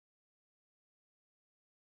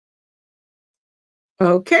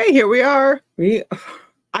Okay, here we are.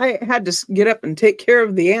 I had to get up and take care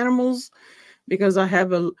of the animals because I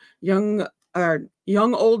have a young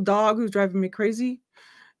old dog who's driving me crazy.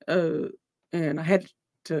 Uh, and I had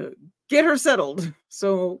to get her settled.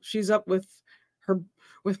 So she's up her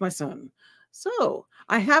with my son. So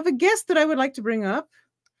I have a guest that I would like to bring up.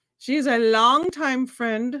 She is a longtime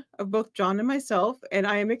friend of both John and myself, and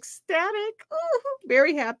I am ecstatic. Ooh,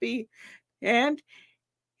 very happy. And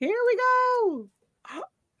here we go.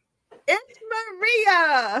 It's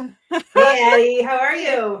Maria. Hey, Addie, how are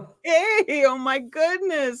you? Hey, oh my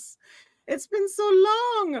goodness. It's been so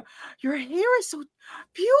long. Your hair is so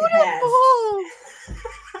beautiful.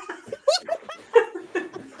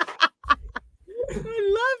 I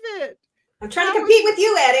love it. I'm trying to compete with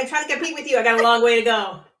you, Addie. I'm trying to compete with you. I got a long way to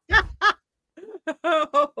go.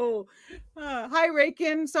 Oh, hi,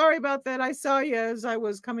 Rakin. Sorry about that. I saw you as I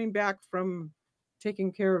was coming back from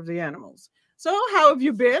taking care of the animals. So how have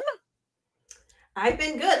you been? I've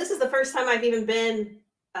been good. This is the first time I've even been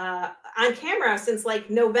on camera since like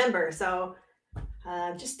November. So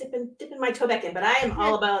just dipping my toe back in. But I am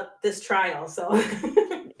all about this trial. So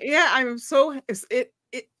yeah, I'm so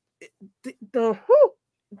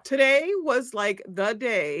today was like the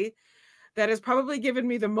day that has probably given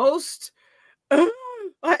me the most.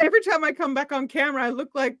 Every time I come back on camera, I look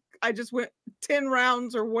like I just went 10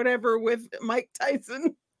 rounds or whatever with Mike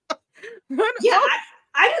Tyson. Yeah,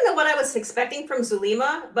 I don't know what I was expecting from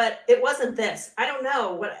Zulema, but it wasn't this. I don't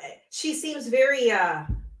know what she seems very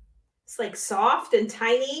it's like soft and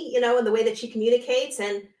tiny, in the way that she communicates.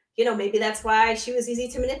 And, maybe that's why she was easy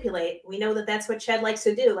to manipulate. We know that that's what Chad likes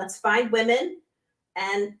to do. Let's find women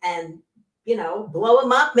and blow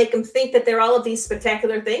them up, make them think that they're all of these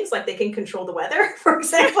spectacular things, like they can control the weather, for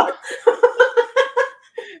example.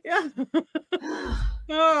 Yeah.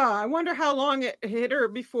 I wonder how long it hit her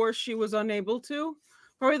before she was unable to.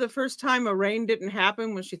 Probably the first time a rain didn't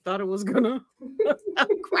happen when she thought it was gonna. Oh,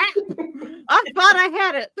 crap! I thought I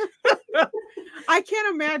had it. I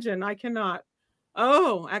can't imagine. I cannot.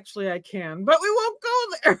 Oh, actually, I can, but we won't go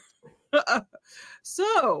there.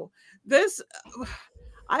 So this,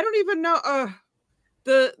 I don't even know.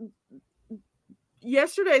 The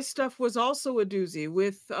yesterday's stuff was also a doozy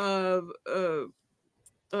with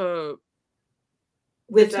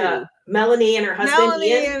Melanie and her husband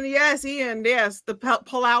Ian. And Ian, yes, the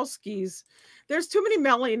Pulowskis. There's too many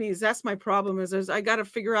Melanies. That's my problem. Is I got to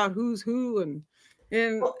figure out who's who and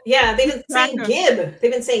well, yeah, they've been saying Gibb.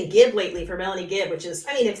 They've been saying Gibb lately for Melanie Gibb, which is,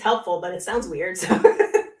 I mean, it's helpful, but it sounds weird. So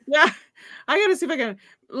yeah, I got to see if I can.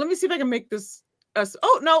 Let me see if I can make this.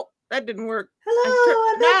 Oh no, that didn't work. Hello,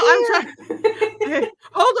 I'm trying.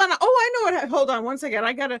 Hold on. Oh, I know it. Hold on 1 second.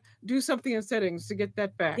 I gotta do something in settings to get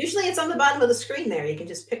that back. Usually it's on the bottom of the screen there. You can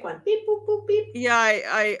just pick one. Beep, boop, boop, beep. Yeah,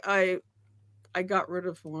 I got rid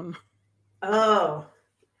of one. Oh.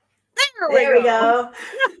 There we go.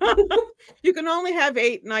 You can only have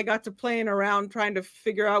 8, and I got to playing around trying to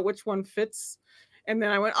figure out which one fits. And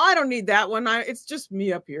then I went, oh, I don't need that one. It's just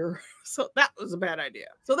me up here. So that was a bad idea.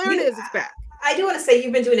 So there it is. It's back. I do want to say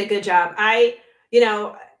you've been doing a good job.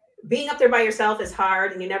 Being up there by yourself is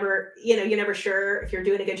hard, and you're never sure if you're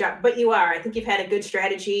doing a good job, but you are. I think you've had a good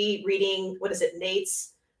strategy reading, what is it, Nate's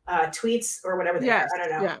tweets or whatever they are. I don't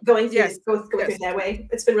know. Yeah. Going through that way.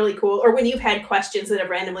 It's been really cool. Or when you've had questions that have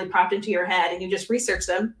randomly popped into your head and you just research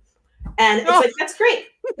them. And it's like, that's great.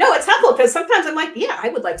 No, it's helpful because sometimes I'm like, yeah, I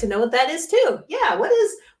would like to know what that is too. Yeah, what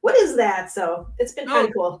is that? So it's been kind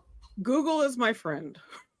of cool. Google is my friend.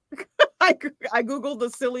 I Googled the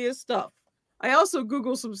silliest stuff. I also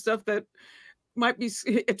Google some stuff that might be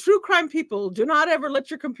true crime. People, do not ever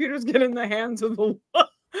let your computers get in the hands of the law.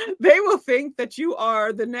 They will think that you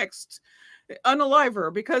are the next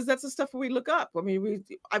unaliver because that's the stuff we look up. I mean,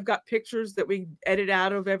 I've got pictures that we edit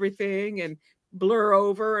out of everything and blur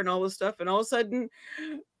over and all this stuff. And all of a sudden,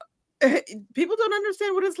 people don't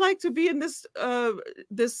understand what it's like to be in this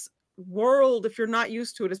this world if you're not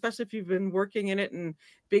used to it, especially if you've been working in it and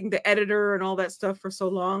being the editor and all that stuff for so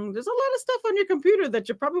long. There's a lot of stuff on your computer that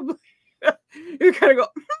you probably you kind of go,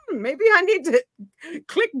 maybe I need to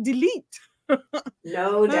click delete.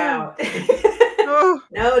 No doubt.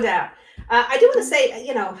 No doubt. I do want to say,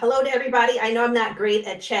 hello to everybody. I know I'm not great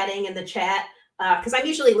at chatting in the chat because I'm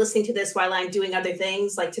usually listening to this while I'm doing other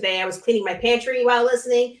things. Like today, I was cleaning my pantry while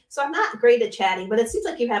listening. So I'm not great at chatting, but it seems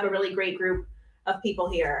like you have a really great group of people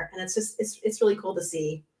here. And it's really cool to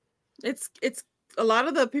see. It's a lot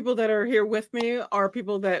of the people that are here with me are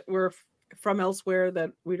people that were from elsewhere that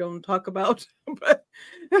we don't talk about,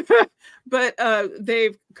 but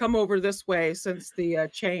they've come over this way since the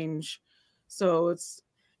change. So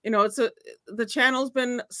you know, the channel's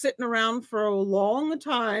been sitting around for a long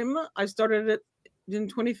time. I started it in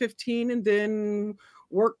 2015 and then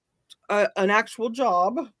worked an actual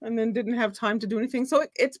job and then didn't have time to do anything. So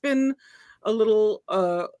it's been a little,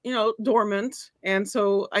 you know, dormant. And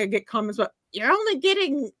so I get comments about, you're only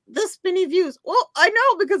getting this many views. Well, I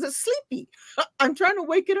know, because it's sleepy. I'm trying to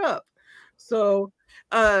wake it up. So,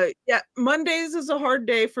 yeah, Mondays is a hard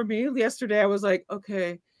day for me. Yesterday I was like,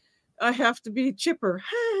 okay, I have to be chipper.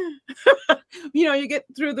 You know, you get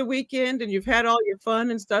through the weekend and you've had all your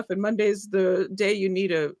fun and stuff, and Monday's the day you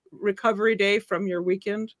need a recovery day from your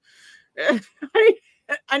weekend.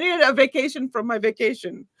 I needed a vacation from my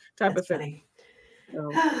vacation type That's of thing.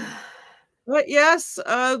 funny. So, but yes,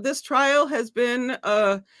 this trial has been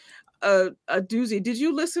a doozy. Did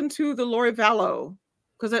you listen to the Lori Vallow?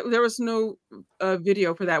 Because there was no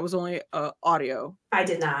video for that. It was only audio. I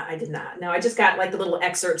did not. I did not. No, I just got like the little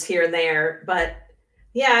excerpts here and there. But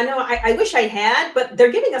yeah, no, I wish I had, but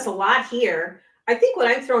they're giving us a lot here. I think what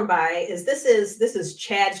I'm thrown by is this is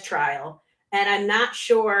Chad's trial. And I'm not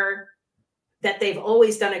sure that they've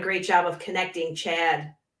always done a great job of connecting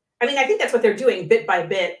Chad. I mean, I think that's what they're doing bit by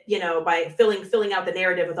bit, you know, by filling out the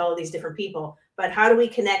narrative with all of these different people. But how do we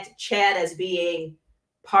connect Chad as being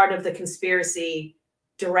part of the conspiracy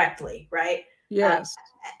directly, right? Yes.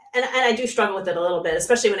 And I do struggle with it a little bit,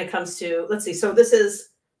 especially when it comes to, let's see. So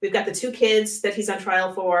we've got the 2 kids that he's on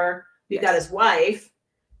trial for. We've got his wife.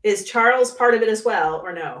 Is Charles part of it as well,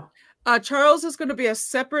 or no? Charles is going to be a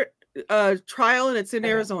separate trial, and it's in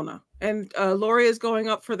Arizona. And Lori is going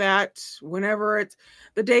up for that whenever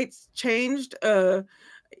the date's changed.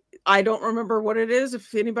 I don't remember what it is.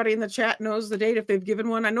 If anybody in the chat knows the date, if they've given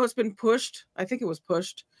one, I know it's been pushed. I think it was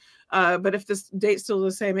pushed. But if this date's still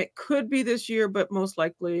the same, it could be this year, but most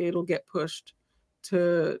likely it'll get pushed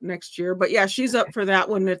to next year. But yeah, she's up for that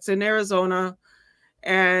one. It's in Arizona.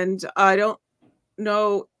 And I don't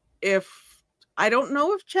know if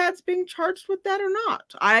Chad's being charged with that or not.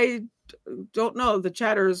 I don't know. The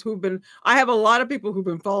chatters I have a lot of people who've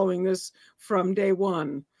been following this from day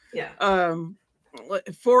one. Yeah.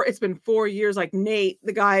 It's been 4 years. Like Nate,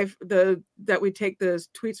 the guy that we take the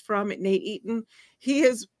tweets from, Nate Eaton, he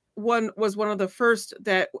was one of the first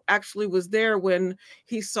that actually was there when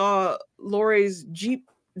he saw Lori's Jeep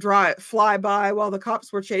fly by while the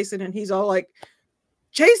cops were chasing, and he's all like,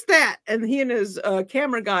 chase that. And he and his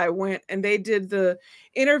camera guy went and they did the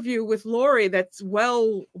interview with Lori. That's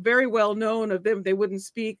very well known of them. They wouldn't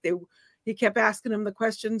speak. He kept asking them the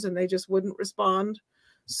questions and they just wouldn't respond.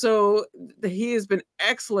 So he has been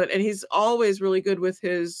excellent, and he's always really good with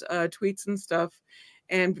his tweets and stuff,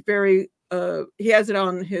 and he has it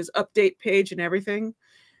on his update page and everything.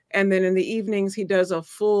 And then in the evenings, he does a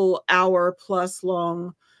full hour plus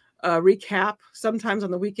long recap. Sometimes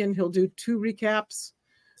on the weekend, he'll do 2 recaps.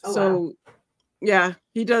 Oh, so wow. Yeah,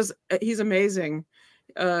 he does. He's amazing.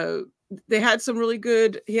 They had some really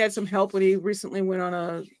good, he had some help when he recently went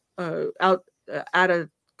on out at a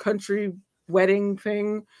country wedding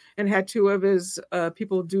thing and had 2 of his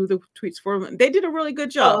people do the tweets for him. They did a really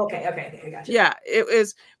good job. Oh, okay, I got you. Yeah,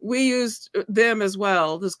 we used them as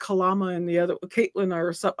well. This Kalama and the other Caitlin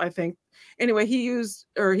or something, I think. Anyway, he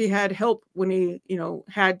had help when he,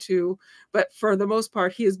 had to, but for the most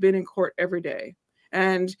part, he has been in court every day.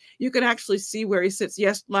 And you can actually see where he sits.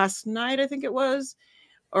 Yes, last night, I think it was,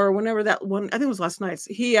 or whenever that one, I think it was last night.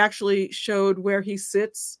 He actually showed where he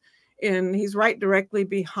sits, and he's right directly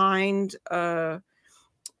behind,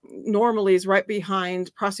 normally he's right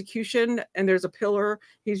behind prosecution, and there's a pillar.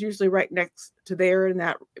 He's usually right next to there in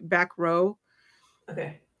that back row.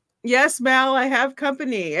 Okay. Yes, Mal, I have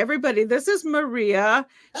company. Everybody, this is Maria.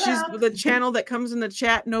 Hello. She's the channel that comes in the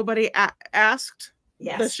chat. Nobody asked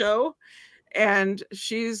the show. And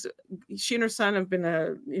she and her son have been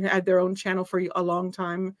had their own channel for a long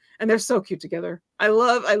time, and they're so cute together. I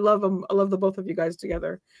love them. I love the both of you guys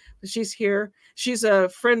together. She's here. She's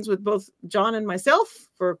friends with both John and myself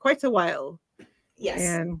for quite a while. Yes.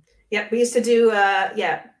 And we used to do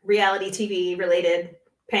reality TV related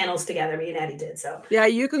panels together. Me and Addie did. So yeah,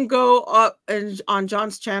 you can go up and on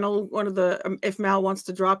John's channel. One of the if Mal wants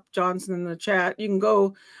to drop John's in the chat, you can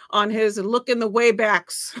go on his and look in the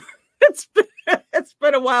waybacks. It's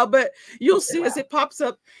been a while, but you'll see as it pops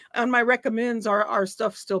up on my recommends, our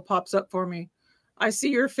stuff still pops up for me. I see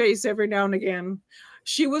your face every now and again.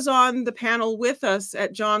 She was on the panel with us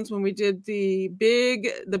at John's when we did the big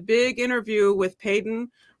interview with Payton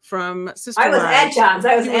from Sister I was Wives. at John's.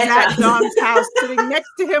 I was at John's house, sitting next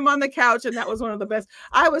to him on the couch, and that was one of the best.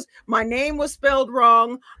 My name was spelled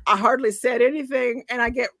wrong. I hardly said anything, and I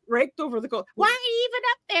get raked over the goal. Why are you even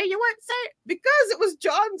up there? You weren't saying, because it was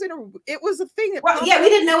John's it was a thing. Well, yeah, we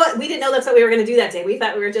didn't know that's what we were going to do that day. We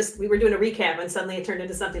thought we were doing a recap, and suddenly it turned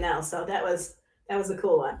into something else. So that was a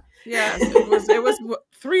cool one. Yes, it was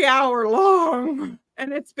 3 hour long.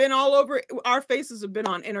 And it's been all over. Our faces have been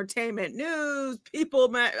on entertainment, news,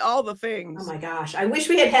 people, all the things. Oh my gosh. I wish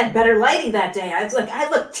we had better lighting that day. I was like, I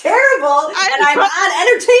look terrible. And I'm on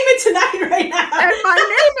entertainment tonight right now. And my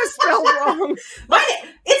name is spelled wrong.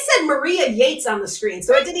 It said Maria Yates on the screen.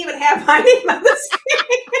 So it didn't even have my name on the screen.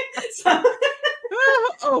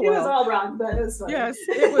 So it was all wrong, but it was funny. Yes,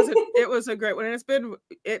 it was a great one. And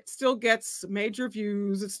it still gets major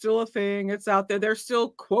views. It's still a thing. It's out there. They're still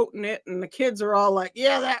quoting it, and the kids are all like,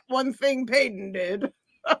 yeah, that one thing Peyton did.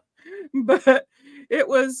 But it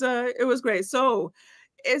was great. So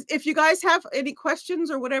if you guys have any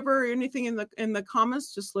questions or whatever, anything in the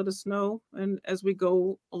comments, just let us know. And as we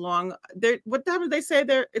go along, what time did they say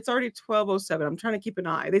there? It's already 12:07. I'm trying to keep an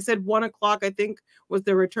eye. They said 1 o'clock, I think, was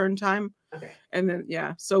their return time. Okay. And then,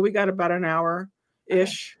 yeah, so we got about an hour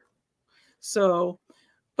ish. Okay. So,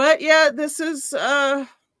 but yeah, this is the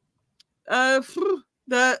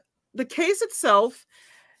case itself.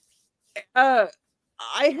 I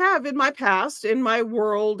have in my past, in my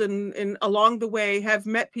world, and along the way, have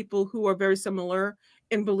met people who are very similar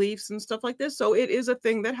in beliefs and stuff like this. So it is a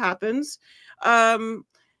thing that happens. Wendy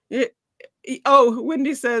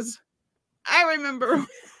says, I remember.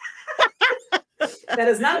 That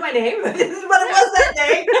is not my name, but this is what it was that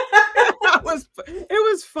day.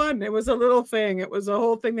 It was fun. It was a little thing. It was a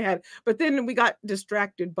whole thing they had. But then we got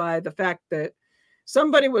distracted by the fact that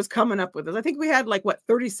somebody was coming up with it. I think we had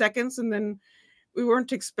 30 seconds, and then we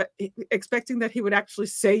weren't expecting that he would actually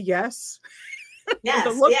say yes.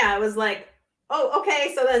 Yes. Yeah. It was like, oh,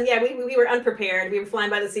 okay. So then, yeah, we were unprepared. We were flying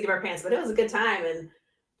by the seat of our pants, but it was a good time. And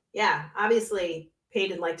yeah, obviously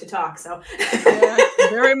Peyton liked to talk. So yeah,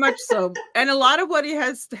 very much so. And a lot of what he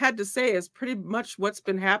has had to say is pretty much what's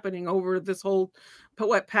been happening over this whole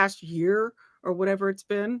past year or whatever it's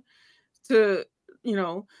been,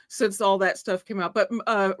 since all that stuff came out. But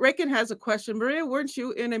Reagan has a question. Maria, weren't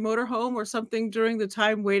you in a motorhome or something during the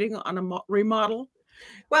time waiting on a remodel?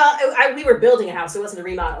 Well, we were building a house. It wasn't a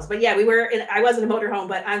remodels, but yeah, I was in a motorhome,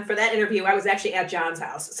 but for that interview, I was actually at John's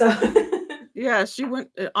house. So yeah, she went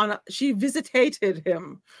she visited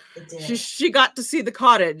him. She got to see the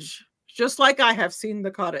cottage, just like I have seen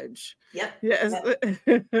the cottage. Yep. Yes.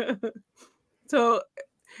 Yep. So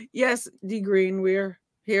yes, D Green, we're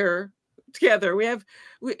here together.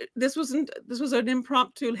 This was an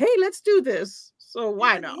impromptu, hey, let's do this. So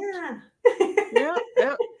why not? Yeah.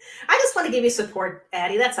 Yeah. I just want to give you support,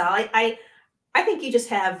 Addie. That's all. I think you just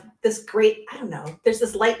have this great, I don't know, there's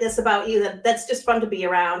this lightness about you that's just fun to be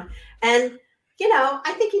around. And,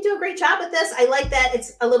 I think you do a great job at this. I like that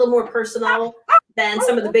it's a little more personal than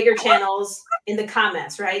some of the bigger channels in the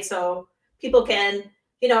comments, right? So people can,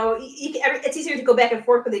 it's easier to go back and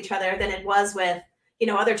forth with each other than it was with,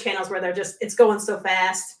 other channels where it's going so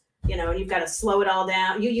fast, and you've got to slow it all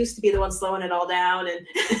down. You used to be the one slowing it all down, and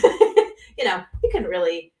you couldn't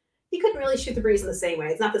really shoot the breeze in the same way.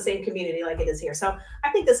 It's not the same community like it is here. So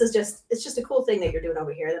I think this is it's just a cool thing that you're doing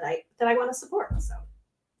over here that I want to support. So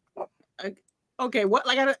okay, what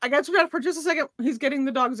I got to for just a second. He's getting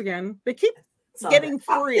the dogs again. They keep getting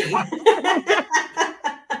free.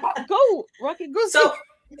 Go, Rocky, go. So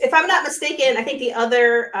if I'm not mistaken, I think the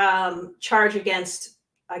other charge against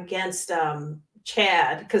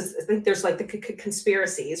Chad, because I think there's the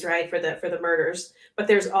conspiracies, right, for the murders, but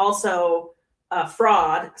there's also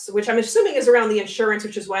fraud, which I'm assuming is around the insurance,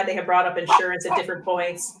 which is why they have brought up insurance at different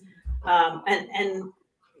points. And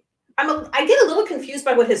I get a little confused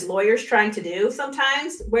by what his lawyer's trying to do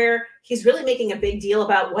sometimes, where he's really making a big deal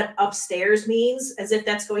about what upstairs means, as if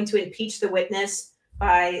that's going to impeach the witness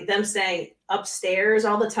by them saying upstairs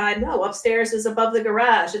all the time. No, upstairs is above the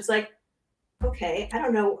garage. It's like, okay, I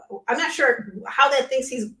don't know. I'm not sure how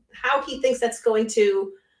he thinks that's going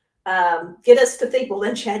to get us to think, well,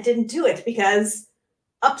 then Chad didn't do it because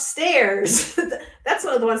upstairs. That's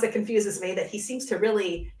one of the ones that confuses me, that he seems to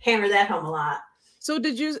really hammer that home a lot. So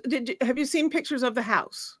have you seen pictures of the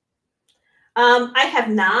house? I have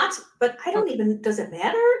not, but I don't even, does it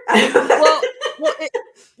matter?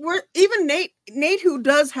 We're even Nate, who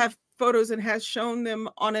does have photos and has shown them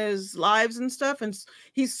on his lives and stuff, and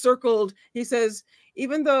he's circled, he says,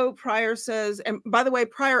 even though Pryor says, and by the way,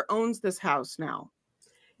 Pryor owns this house now.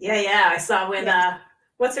 Yeah, I saw when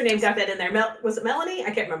What's her name got that in there? Was it Melanie?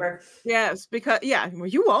 I can't remember. Yes, because well,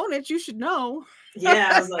 you own it. You should know.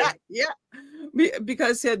 Yeah, I was like, yeah,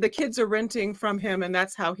 because the kids are renting from him, and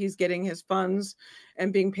that's how he's getting his funds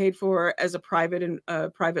and being paid for as a private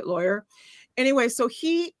lawyer. Anyway, so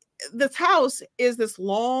this house is this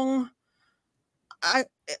long. To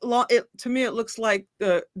me, it looks like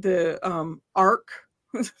the Ark,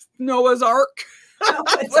 Noah's Ark.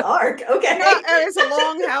 It's Ark. Okay, yeah, it's a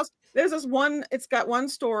long house. There's this one. It's got one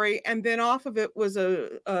story, and then off of it was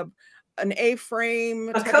an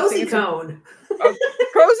A-frame, a cozy cone. A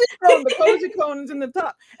cozy cone. The cozy cone's in the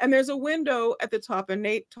top, and there's a window at the top. And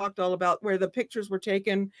Nate talked all about where the pictures were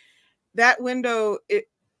taken. That window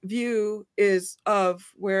view is of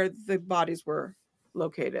where the bodies were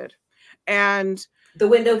located, and the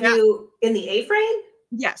window view in the A-frame.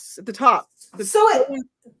 Yes, at the top. Then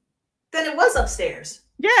it was upstairs.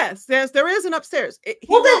 Yes, there is an upstairs.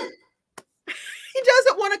 He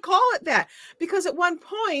doesn't want to call it that because at one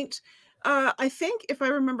point, I think if I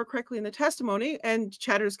remember correctly in the testimony, and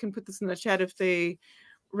chatters can put this in the chat if they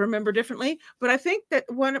remember differently, but I think that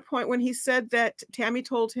one point when he said that Tammy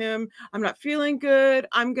told him, "I'm not feeling good,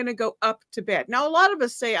 I'm going to go up to bed." Now, a lot of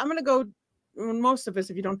us say, "I'm going to go," most of us,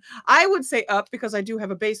 if you don't, I would say up because I do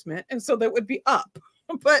have a basement, and so that would be up.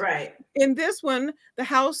 But right. In this one, the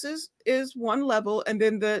house is one level, and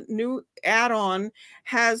then the new add-on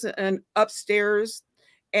has an upstairs,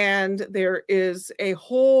 and there is a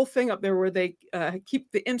whole thing up there where they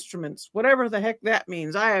keep the instruments, whatever the heck that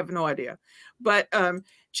means. I have no idea. But Nate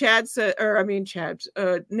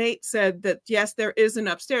said that yes, there is an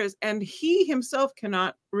upstairs, and he himself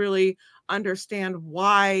cannot really understand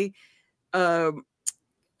why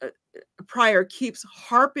Pryor keeps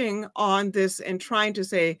harping on this and trying to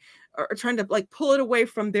say, or trying to like pull it away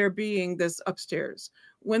from there being this upstairs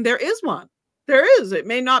when there is one. There is. It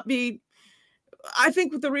may not be. I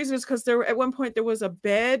think the reason is because at one point there was a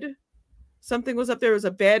bed. Something was up there. Was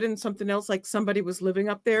a bed and something else, like somebody was living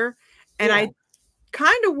up there. And yeah. I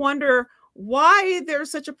kind of wonder why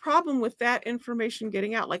there's such a problem with that information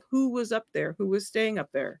getting out. Like who was up there? Who was staying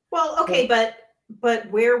up there? Well, okay, but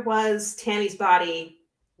where was Tammy's body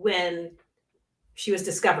when she was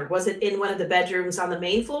discovered? Was it in one of the bedrooms on the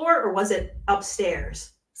main floor, or was it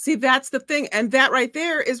upstairs? See, that's the thing. And that right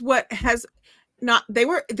there is what has not, they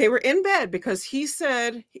were in bed, because he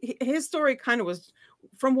said, his story kind of was,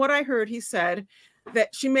 from what I heard, he said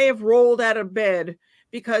that she may have rolled out of bed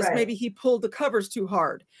because right. Maybe he pulled the covers too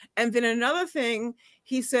hard. And then another thing,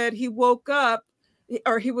 he said he woke up,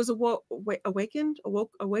 or he was awakened. I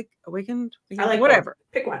like whatever.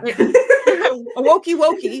 One. Pick one. A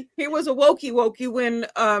wokey. He was a wokey when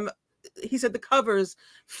he said the covers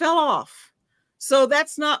fell off. So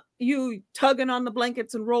that's not you tugging on the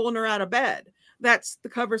blankets and rolling her out of bed. That's the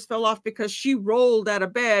covers fell off because she rolled out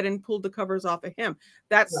of bed and pulled the covers off of him.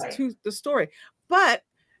 That's right. The story. But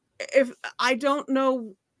if I don't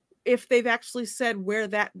know if they've actually said where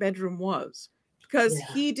that bedroom was, because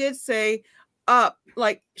he did say up,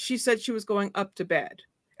 like she said she was going up to bed,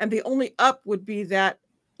 and the only up would be that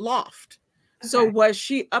loft. Okay. So was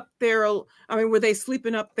she up there? I mean, were they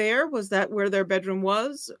sleeping up there? Was that where their bedroom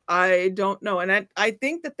was? I don't know. And I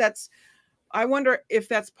think I wonder if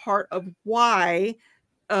that's part of why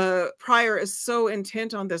Pryor is so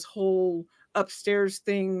intent on this whole upstairs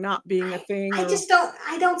thing not being a thing. I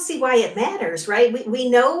don't see why it matters, right?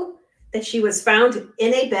 We know that she was found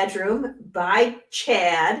in a bedroom by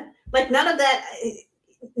Chad. Like none of that,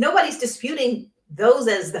 nobody's disputing those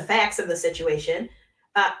as the facts of the situation.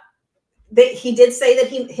 He did say that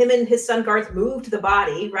him and his son Garth moved the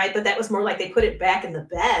body, right? But that was more like they put it back in the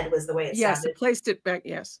bed, was the way it sounded. Yes, they placed it back,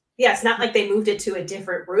 yes. Yes, not like they moved it to a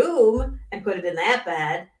different room and put it in that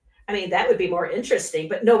bed. I mean, that would be more interesting,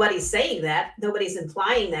 but nobody's saying that. Nobody's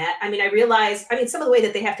implying that. I mean, some of the way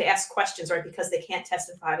that they have to ask questions, right, because they can't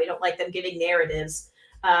testify, they don't like them giving narratives,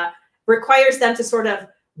 requires them to sort of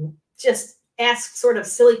just ask sort of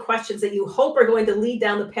silly questions that you hope are going to lead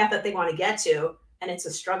down the path that they want to get to. And it's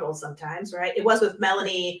a struggle sometimes, right? It was with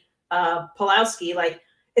Melanie Pulowski. Like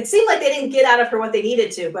it seemed like they didn't get out of her what they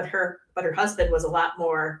needed to, but her husband was a lot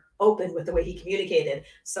more open with the way he communicated.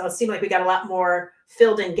 So it seemed like we got a lot more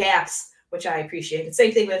filled in gaps, which I appreciated.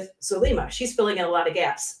 Same thing with Zulema. She's filling in a lot of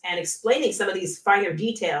gaps and explaining some of these finer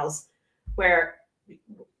details where,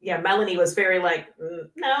 Melanie was very like,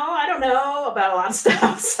 no, I don't know about a lot of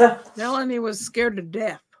stuff. So. Melanie was scared to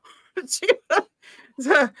death.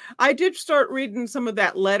 I did start reading some of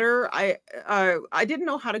that letter. I didn't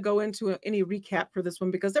know how to go into any recap for this one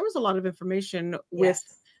because there was a lot of information with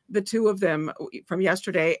the two of them from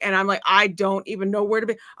yesterday. And I'm like, I don't even know where to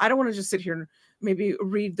be. I don't want to just sit here and maybe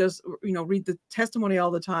read this, read the testimony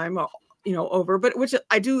all the time, over, but which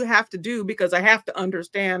I do have to do because I have to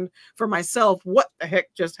understand for myself what the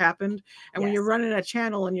heck just happened. And when you're running a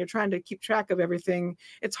channel and you're trying to keep track of everything,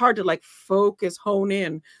 it's hard to like focus, hone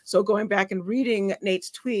in. So going back and reading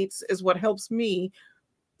Nate's tweets is what helps me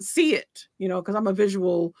see it, because I'm a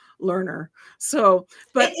visual learner. So,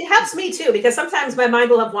 but it helps me too, because sometimes my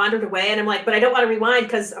mind will have wandered away and I'm like, but I don't want to rewind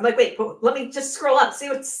because I'm like, wait, let me just scroll up, see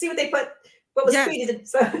what they put, what was tweeted.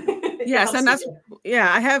 So yes, and that's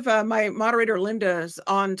I have my moderator Linda's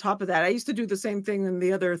on top of that. I used to do the same thing and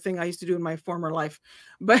the other thing I used to do in my former life,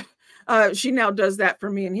 but she now does that for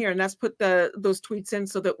me in here, and that's put those tweets in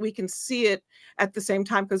so that we can see it at the same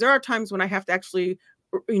time, because there are times when I have to actually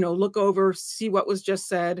look over, see what was just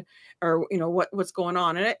said, or what's going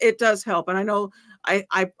on, and it does help. And I know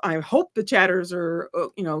I hope the chatters are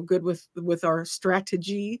good with our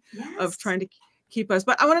strategy of trying to keep us.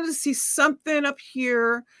 But I wanted to see something up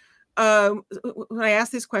here. When I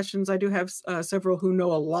ask these questions, I do have several who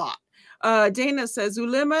know a lot. Dana says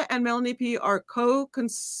Zulema and Melanie P are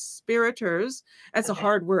co-conspirators. That's a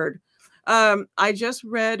hard word. I just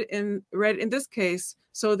read in this case,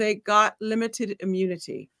 so they got limited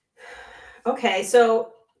immunity. Okay,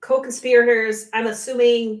 so co-conspirators, I'm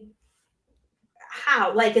assuming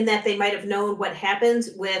how, like in that they might have known what happened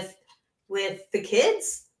with the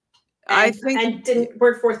kids, and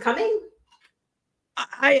weren't forthcoming.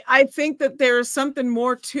 I think that there's something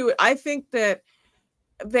more to it. I think that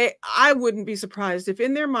I wouldn't be surprised if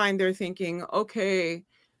in their mind they're thinking, okay,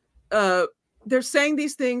 they're saying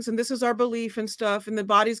these things and this is our belief and stuff, and the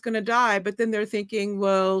body's going to die. But then they're thinking,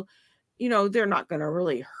 well, they're not going to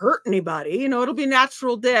really hurt anybody. It'll be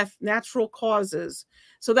natural death, natural causes.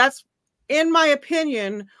 So that's, in my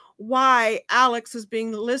opinion, why Alex is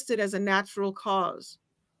being listed as a natural cause.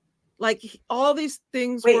 Like all these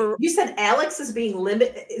things. Wait, you said Alex is being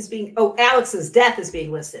Alex's death is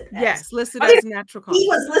being listed. Yes, listed as natural cause. He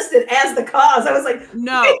was listed as the cause. I was like,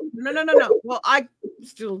 no. Well, I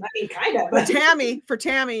mean, kind of. For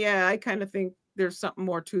Tammy, yeah, I kind of think there's something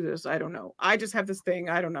more to this. I don't know. I just have this thing.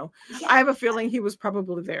 I don't know. Yeah. I have a feeling he was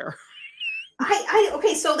probably there.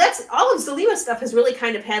 Okay, so that's all of Zulima's stuff has really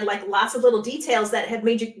kind of had like lots of little details that have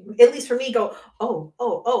made you, at least for me, go,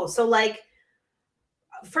 oh. So like,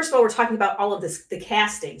 first of all, we're talking about all of the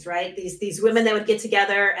castings, right? These women that would get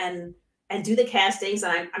together and do the castings,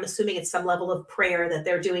 and I'm assuming it's some level of prayer that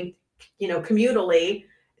they're doing, communally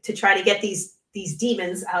to try to get these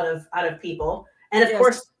demons out of people. And of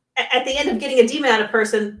course, at the end of getting a demon out of a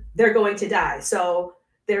person, they're going to die. So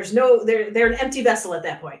they're an empty vessel at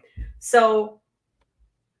that point. So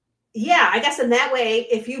yeah, I guess in that way,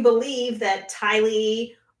 if you believe that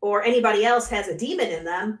Tylee or anybody else has a demon in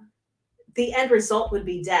them, the end result would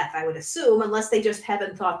be death, I would assume, unless they just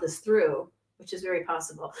haven't thought this through, which is very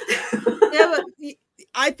possible. Yeah, but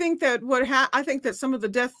I think that I think that some of the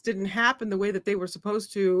deaths didn't happen the way that they were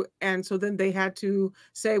supposed to, and so then they had to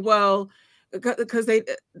say, well, because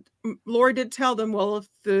Lori did tell them, well, if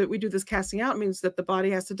we do this casting out, it means that the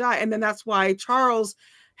body has to die, and then that's why Charles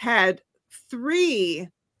had 3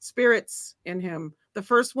 spirits in him. The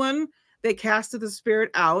first one, they casted the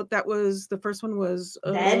spirit out. The first one was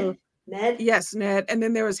Ned? Yes, Ned. And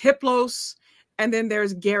then there was Hiplos, and then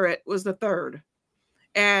there's Garrett was the third.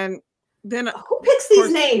 And then who picks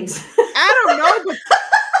these names? I don't know, but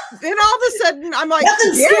then all of a sudden I'm like,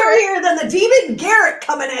 nothing scarier than the demon Garrett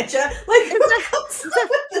coming at you. Like,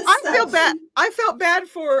 I feel bad. I felt bad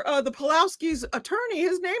for the Pulowski's attorney.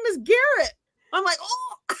 His name is Garrett. I'm like, oh.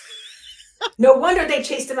 No wonder they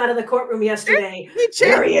chased him out of the courtroom yesterday.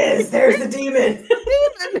 There he is. There's the demon.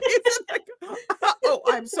 Oh,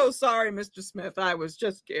 I'm so sorry, Mr. Smith. I was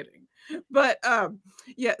just kidding. But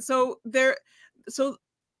yeah, so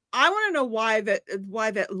I want to know why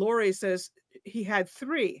that Lori says he had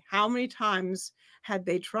 3. How many times had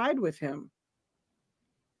they tried with him?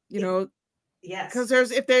 Yes.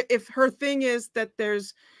 Because if her thing is that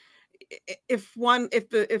if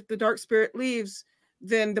the dark spirit leaves,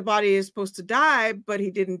 then the body is supposed to die, but he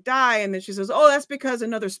didn't die. And then she says, oh, that's because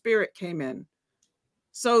another spirit came in.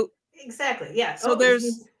 So exactly. Yeah. So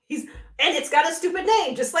he's and it's got a stupid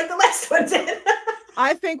name, just like the last one did.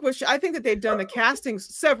 I think that they've done the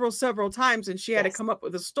castings several times, and she had to come up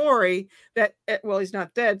with a story that, well, he's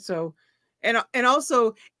not dead. So, and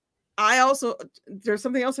also, there's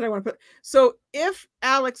something else that I want to put. So if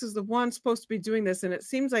Alex is the one supposed to be doing this, and it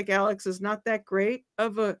seems like Alex is not that great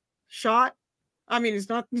of a shot. I mean, he's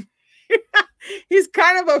not, he's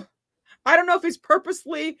kind of I don't know if he's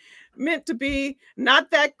purposely meant to be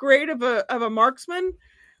not that great of a marksman.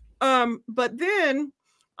 But then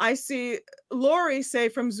I see Lori say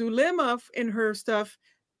from Zulema in her stuff,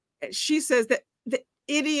 she says that the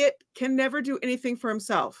idiot can never do anything for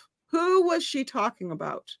himself. Who was she talking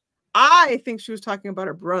about? I think she was talking about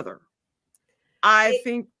her brother. I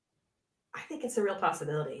think it's a real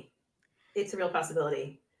possibility. It's a real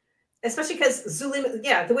possibility, especially because Zulema,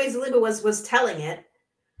 yeah, the way Zulema was telling it,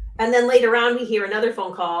 and then later on we hear another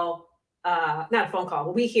phone call, not a phone call,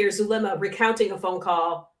 but we hear Zulema recounting a phone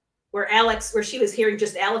call where she was hearing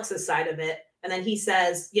just Alex's side of it, and then he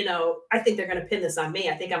says, you know, I think they're going to pin this on me.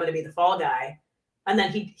 I think I'm going to be the fall guy, and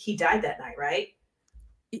then he died that night, right?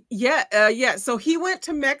 Yeah, yeah. So he went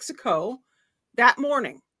to Mexico that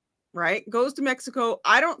morning, right? Goes to Mexico.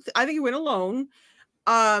 I think he went alone.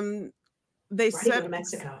 They said to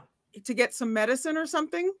Mexico to get some medicine or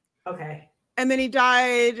something. Okay. And then he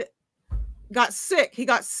died, got sick. He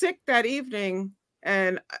got sick that evening.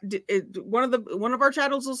 And one of our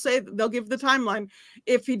channels will say they'll give the timeline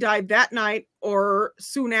if he died that night or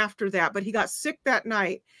soon after that. But he got sick that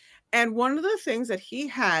night. And one of the things that he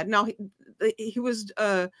had, now he was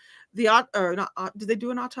did they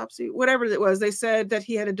do an autopsy? Whatever it was, they said that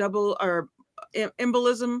he had a double or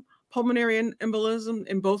embolism, pulmonary embolism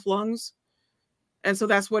in both lungs. And so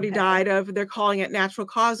that's what he died of. They're calling it natural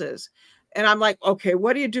causes. And I'm like, okay,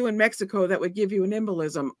 what do you do in Mexico that would give you an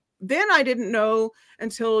embolism? Then I didn't know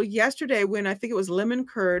until yesterday when I think it was Lemon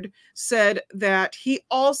Curd said that he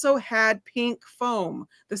also had pink foam,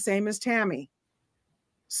 the same as Tammy.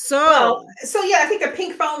 So yeah, I think the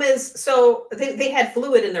pink foam is, so they had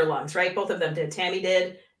fluid in their lungs, right? Both of them did. Tammy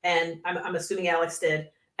did, and I'm assuming Alex did.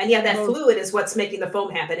 And yeah, that fluid is what's making the foam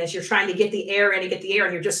happen as you're trying to get the air and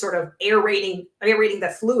you're just sort of aerating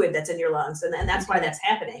the fluid that's in your lungs. And that's why that's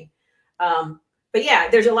happening. But yeah,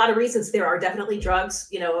 there's a lot of reasons. There are definitely drugs,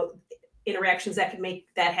 you know, interactions that can make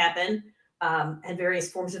that happen, and various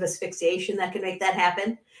forms of asphyxiation that can make that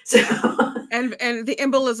happen. So and the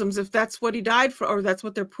embolisms, if that's what he died for, or that's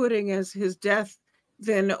what they're putting as his death,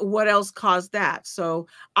 then what else caused that? So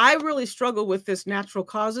I really struggle with this natural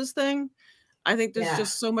causes thing. I think there's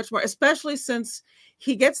just so much more, especially since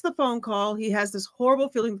he gets the phone call. He has this horrible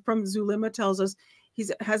feeling from Zulema tells us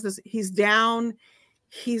he's down.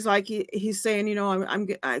 He's like, he's saying, you know,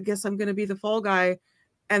 I guess I'm going to be the fall guy.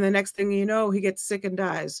 And the next thing you know, he gets sick and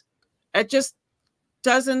dies. It just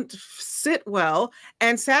doesn't sit well.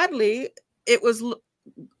 And sadly, it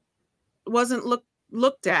wasn't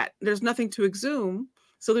looked at. There's nothing to exhume.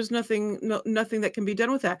 So there's nothing that can be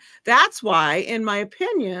done with that. That's why, in my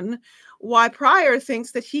opinion, why Pryor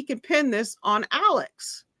thinks that he can pin this on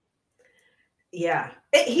Alex. Yeah.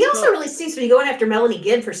 He also really seems to be going after Melanie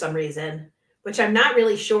Gibb for some reason, which I'm not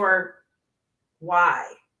really sure why.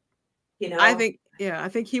 You know, I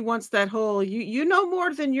think he wants that whole you know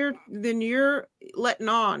more than you're letting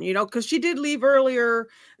on, you know, because she did leave earlier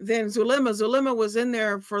than Zulema. Zulema was in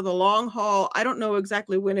there for the long haul. I don't know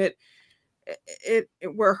exactly when it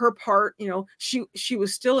where her part, you know, she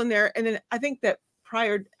was still in there. And then I think that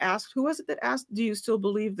Pryor asked, who was it that asked, do you still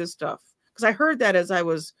believe this stuff? Because I heard that as I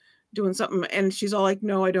was doing something, and she's all like,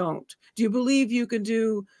 no, I don't. Do you believe you can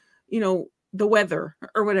do, you know, the weather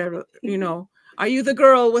or whatever, you know? Are you the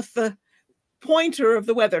girl with the pointer of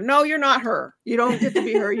the weather? No, you're not her. You don't get to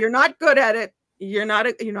be her. You're not good at it. You're not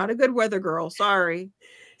a good weather girl. Sorry.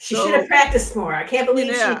 She should have practiced more. I can't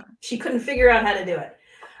believe she couldn't figure out how to do it.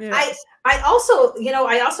 Yes. I also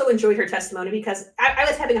enjoyed her testimony because I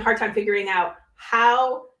was having a hard time figuring out,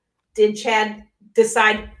 how did Chad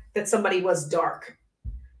decide that somebody was dark?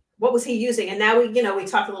 What was he using? And now we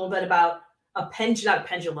talked a little bit about a pendant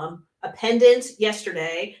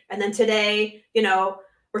yesterday, and then today, you know,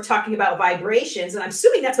 we're talking about vibrations, and I'm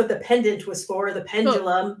assuming that's what the pendant was for, the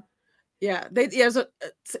pendulum. Yeah,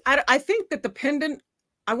 I think that the pendant,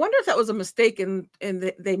 I wonder if that was a mistake and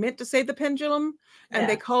they meant to say the pendulum and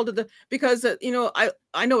they called it because you know,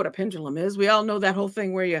 I know what a pendulum is. We all know that whole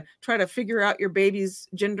thing where you try to figure out your baby's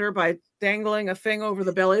gender by dangling a thing over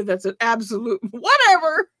the belly. That's an absolute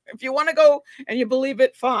whatever. If you want to go and you believe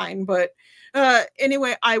it, fine. But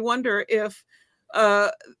anyway, I wonder if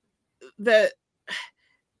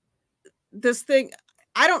this thing,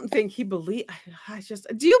 I don't think he believed.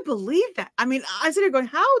 Do you believe that? I mean, I sit here going,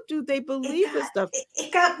 how do they believe this stuff?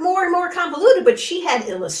 It got more and more convoluted, but she had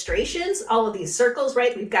illustrations, all of these circles,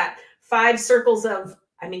 right? We've got 5 circles of,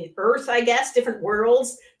 Earth, I guess, different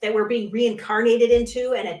worlds that we're being reincarnated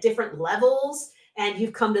into and at different levels. And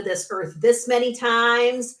you've come to this Earth this many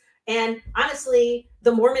times. And honestly,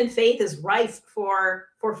 the Mormon faith is rife for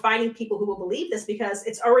finding people who will believe this because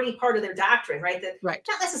it's already part of their doctrine, right? Not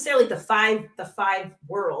necessarily the five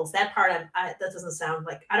worlds. That part, that doesn't sound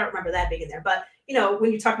like, I don't remember that being in there. But, you know,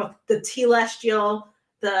 when you talk about the telestial,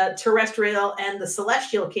 the terrestrial and the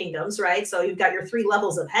celestial kingdoms, right? So you've got your 3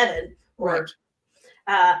 levels of heaven, right?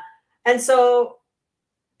 And so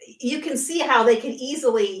you can see how they can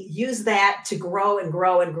easily use that to grow and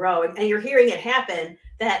grow and grow. And you're hearing it happen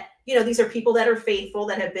that, you know, these are people that are faithful,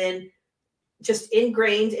 that have been just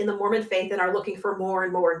ingrained in the Mormon faith and are looking for more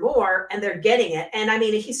and more and more, and they're getting it. And I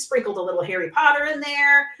mean, he sprinkled a little Harry Potter in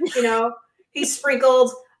there, you know, he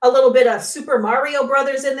sprinkled a little bit of Super Mario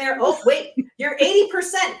Brothers in there. Oh, wait, you're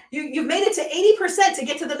 80%. You've made it to 80% to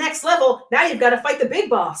get to the next level. Now you've got to fight the big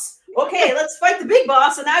boss. Okay, let's fight the big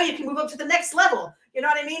boss. And now you can move up to the next level. You know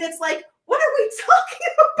what I mean? It's like, what are we talking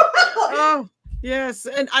about? Oh, yes.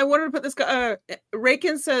 And I wanted to put this guy,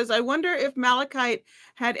 Rakin says, I wonder if Malachite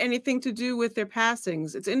had anything to do with their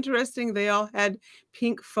passings. It's interesting they all had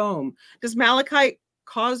pink foam. Does Malachite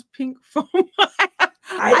cause pink foam?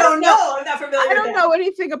 I don't know. I'm not familiar. I don't know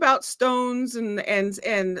anything about stones and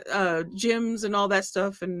gems and all that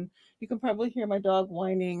stuff. And you can probably hear my dog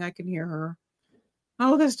whining. I can hear her.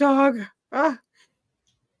 Oh, this dog.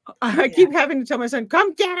 I keep having to tell my son,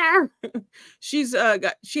 come get her. She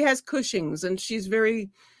has Cushing's and she's very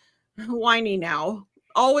whiny now.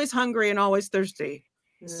 Always hungry and always thirsty.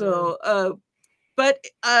 So, but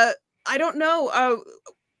I don't know.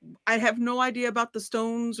 I have no idea about the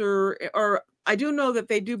stones or I do know that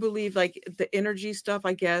they do believe like the energy stuff,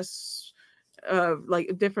 I guess,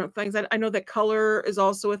 like different things. I know that color is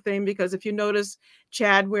also a thing because if you notice,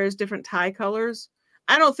 Chad wears different tie colors.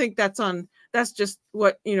 I don't think that's just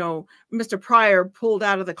what, you know, Mr. Pryor pulled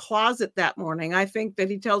out of the closet that morning. I think that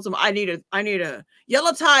he tells him, I need a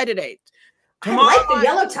yellow tie today. Tomorrow, I like the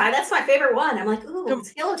yellow tie. That's my favorite one. I'm like, ooh,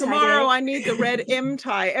 it's yellow tie. Tomorrow I need the red M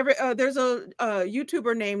tie. There's a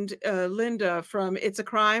YouTuber named Linda from It's a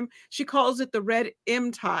Crime. She calls it the red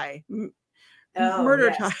M tie.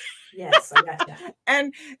 Murder tie. Yes, I gotcha.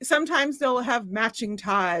 And sometimes they'll have matching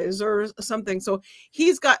ties or something. So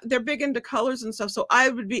they're big into colors and stuff. So I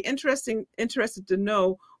would be interested to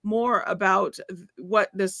know more about what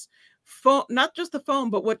this foam, not just the foam,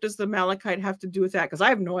 but what does the malachite have to do with that? Because I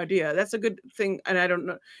have no idea. That's a good thing. And I don't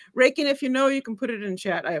know. Rakin, if you know, you can put it in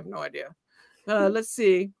chat. I have no idea. Let's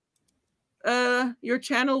see. Your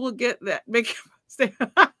channel will get that.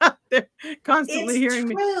 They're constantly hearing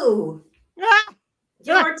me. True.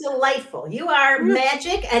 You're delightful. You are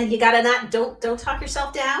magic, and you gotta don't talk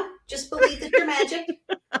yourself down. Just believe that you're magic.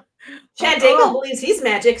 Chad Daybell believes he's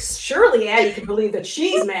magic. Surely Addie can believe that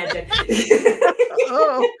she's magic.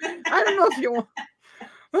 I don't know if you want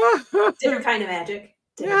different kind of magic.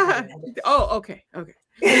 Kind of magic. Oh, okay.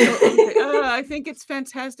 I think it's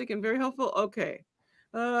fantastic and very helpful. Okay.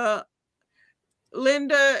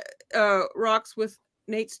 Linda rocks with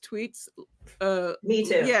Nate's tweets. Me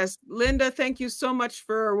too. Yes, Linda, thank you so much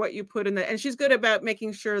for what you put in there. And she's good about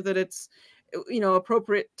making sure that it's, you know,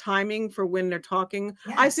 appropriate timing for when they're talking.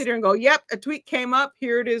 Yes. I sit here and go, yep, a tweet came up,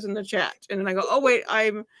 here it is in the chat. And then I go, oh wait,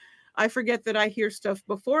 I forget that I hear stuff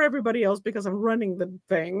before everybody else because I'm running the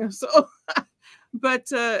thing. So but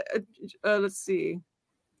let's see.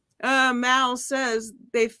 Mal says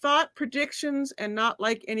they thought predictions and not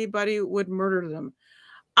like anybody would murder them.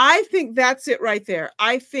 I think that's it right there.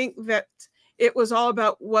 I think that it was all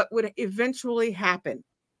about what would eventually happen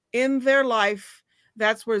in their life.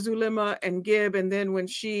 That's where Zulema and Gib, and then when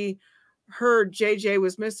she heard JJ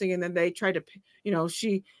was missing, and then they tried to, you know,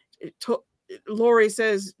 Lori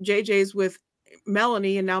says JJ's with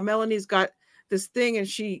Melanie, and now Melanie's got this thing, and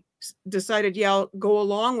she decided, yeah, I'll go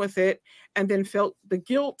along with it, and then felt the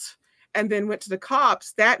guilt, and then went to the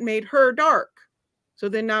cops. That made her dark. So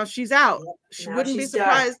then now she's out. She wouldn't be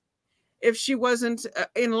surprised if she wasn't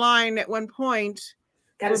in line at one point.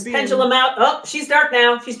 Got his pendulum out. Oh, she's dark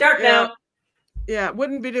now. She's dark now. Yeah,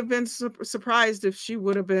 wouldn't have been surprised if she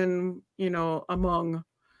would have been, you know, among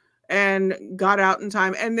and got out in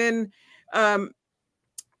time. And then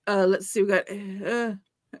let's see, we got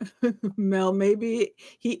Mel, maybe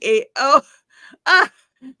he ate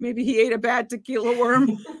maybe he ate a bad tequila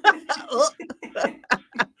worm.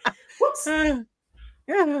 Whoops.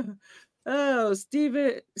 Yeah. Oh,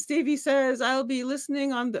 Stevie says, I'll be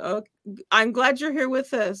listening on the, I'm glad you're here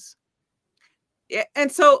with us. Yeah,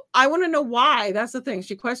 and so I want to know why. That's the thing.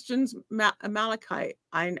 She questions Malachite.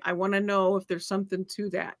 I want to know if there's something to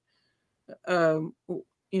that. You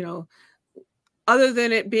know, other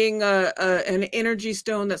than it being an energy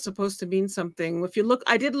stone that's supposed to mean something. If you look,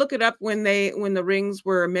 I did look it up when the rings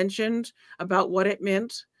were mentioned about what it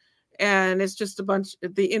meant. And it's just a bunch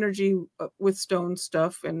of the energy with stone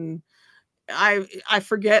stuff. And I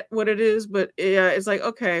forget what it is, but it's like,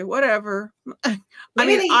 okay, whatever.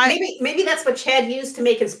 Maybe that's what Chad used to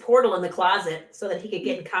make his portal in the closet so that he could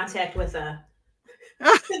get in contact with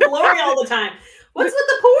Glory all the time. What's with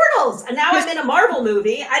the portals? And now I'm in a Marvel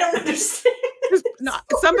movie. I don't understand. No,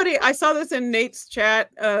 somebody, I saw this in Nate's chat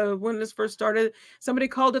when this first started. Somebody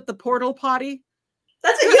called it the portal potty.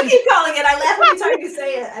 That's what you keep calling it. I laugh every time you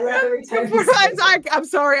say it. I laugh every time you say it. I'm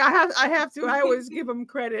sorry. I have to. I always give them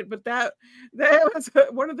credit, but that was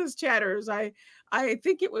one of those chatters. I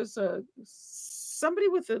think it was somebody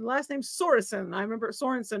with the last name Sorensen. I remember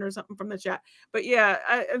Sorensen or something from the chat. But yeah,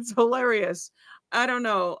 it's hilarious. I don't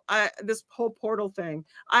know. This whole portal thing.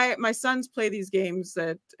 My sons play these games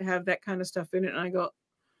that have that kind of stuff in it, and I go,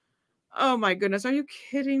 oh my goodness, are you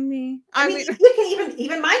kidding me? I mean, you can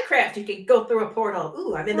even Minecraft, you can go through a portal.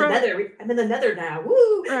 Ooh, I'm in the nether. I'm in the nether now.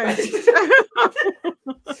 Woo! Right.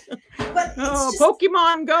 But just,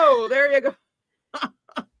 Pokemon Go. There you go.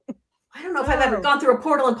 I don't know if I've ever gone through a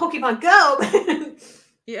portal in Pokemon Go.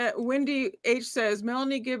 Yeah, Wendy H says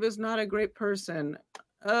Melanie Gibb is not a great person.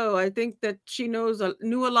 Oh, I think that she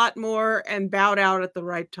knew a lot more and bowed out at the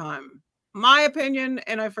right time. My opinion,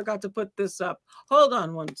 and I forgot to put this up. Hold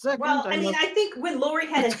on one second. Well, I mean, I think when Lori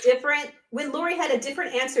had a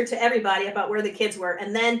different answer to everybody about where the kids were,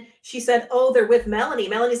 and then she said, "Oh, they're with Melanie."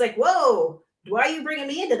 Melanie's like, "Whoa, why are you bringing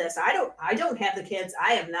me into this? I don't have the kids.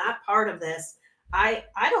 I am not part of this." I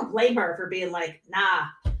don't blame her for being like, nah.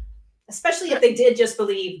 Especially if they did just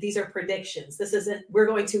believe these are predictions. This isn't. We're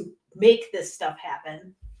going to make this stuff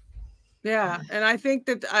happen. Yeah, and I think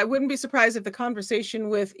that I wouldn't be surprised if the conversation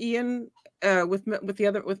with Ian,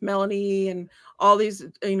 with Melanie and all these,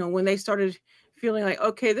 when they started feeling like,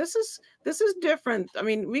 okay, this is different. I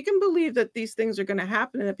mean, we can believe that these things are going to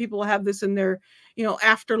happen and that people will have this in their,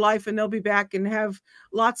 afterlife, and they'll be back and have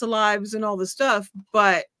lots of lives and all this stuff.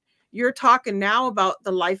 But you're talking now about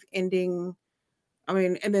the life ending. I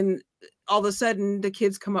mean, and then all of a sudden the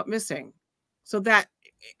kids come up missing. So that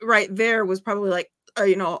right there was probably like,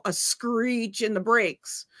 a screech in the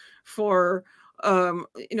brakes for,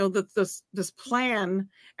 this plan.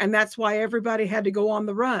 And that's why everybody had to go on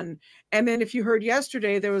the run. And then if you heard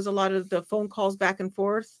yesterday, there was a lot of the phone calls back and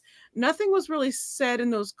forth. Nothing was really said in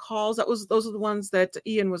those calls. Those are the ones that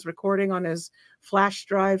Ian was recording on his flash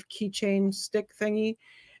drive keychain stick thingy.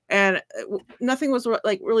 And nothing was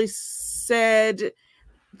like really said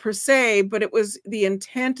per se, but it was the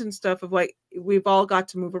intent and stuff of like, we've all got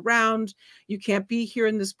to move around. You can't be here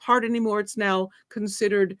in this part anymore. It's now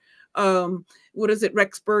considered, what is it?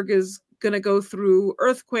 Rexburg is going to go through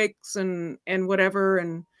earthquakes and whatever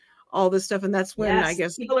and all this stuff. And that's when I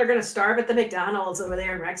guess people are going to starve at the McDonald's over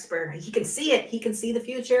there in Rexburg. He can see it. He can see the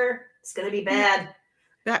future. It's going to be bad.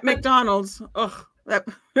 That McDonald's. Oh, that.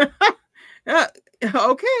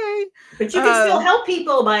 Okay, but you can still help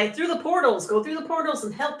people go through the portals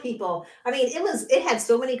and help people. I mean, it had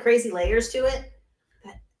so many crazy layers to it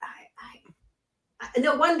that I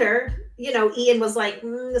no wonder, Ian was like,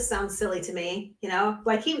 this sounds silly to me,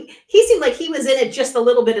 like he seemed like he was in it just a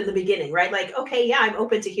little bit in the beginning, right? Like, okay, yeah, I'm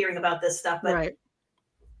open to hearing about this stuff, but right.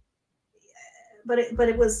 But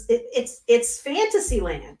it's fantasy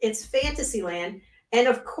land. It's fantasy land, and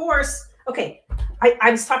of course. Okay,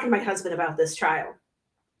 I was talking to my husband about this trial,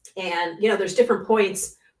 and there's different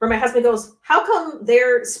points where my husband goes, how come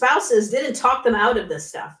their spouses didn't talk them out of this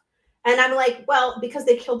stuff? And I'm like, well, because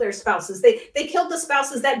they killed their spouses. They killed the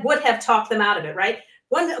spouses that would have talked them out of it, right?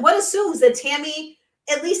 One assumes that Tammy,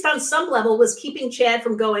 at least on some level, was keeping Chad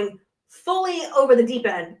from going fully over the deep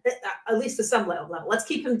end, at least to some level. Let's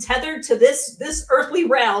keep him tethered to this earthly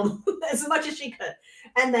realm as much as she could.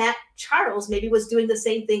 And that Charles maybe was doing the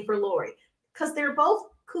same thing for Lori, because they're both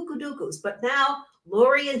cuckoo dookuos. But now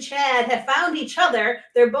Lori and Chad have found each other.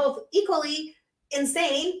 They're both equally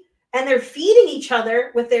insane, and they're feeding each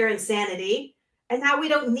other with their insanity. And now we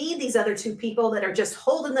don't need these other two people that are just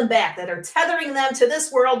holding them back, that are tethering them to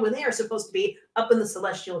this world when they are supposed to be up in the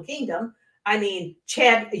celestial kingdom. I mean,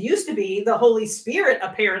 Chad used to be the Holy Spirit,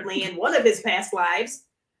 apparently, in one of his past lives.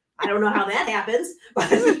 I don't know how that happens.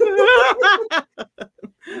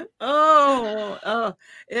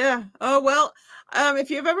 Yeah. Oh, well,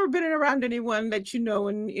 if you've ever been around anyone that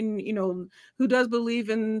and who does believe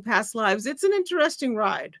in past lives, it's an interesting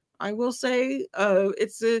ride. I will say,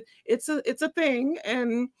 it's a thing,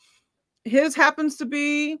 and his happens to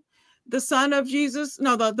be the son of Jesus.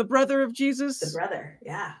 No, the brother of Jesus. The brother,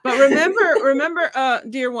 yeah. But remember,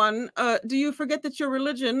 dear one, do you forget that your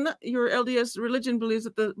LDS religion believes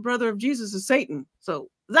that the brother of Jesus is Satan? So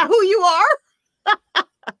is that who you are?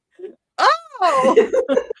 Oh,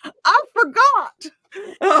 I forgot.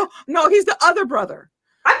 Oh, no, he's the other brother.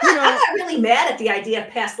 I'm not really mad at the idea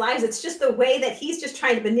of past lives. It's just the way that he's just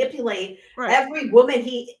trying to manipulate every woman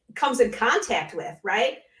he comes in contact with,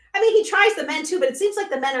 right? I mean, he tries the men too, but it seems like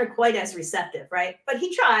the men aren't quite as receptive, right? But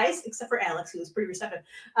he tries, except for Alex, who was pretty receptive.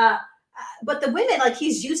 But the women, like,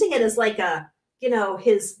 he's using it as like a, you know,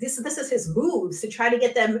 this is his moves to try to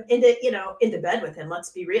get them into, you know, into bed with him. Let's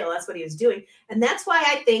be real. That's what he was doing. And that's why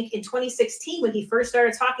I think in 2016, when he first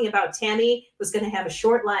started talking about Tammy was going to have a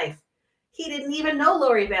short life, he didn't even know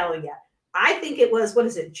Lori Vallow yet. I think it was, what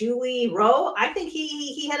is it, Julie Rowe? I think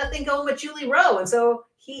he had a thing going with Julie Rowe. And so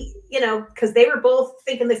he, you know, because they were both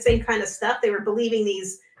thinking the same kind of stuff. They were believing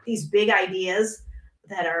these big ideas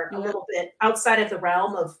that are a little bit outside of the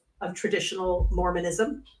realm of traditional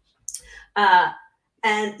Mormonism.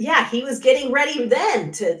 And yeah, he was getting ready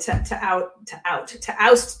then to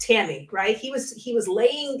oust Tammy, right? He was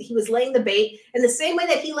laying the bait in the same way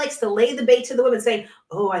that he likes to lay the bait to the women, saying,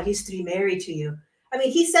 "Oh, I used to be married to you." I mean,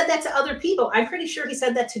 he said that to other people. I'm pretty sure he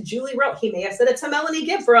said that to Julie Rowe. He may have said it to Melanie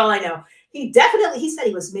Gibb, for all I know. He said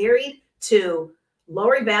he was married to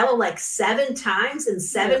Lori Vallow like 7 times in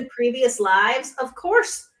 7 previous lives. Of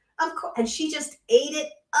course. And she just ate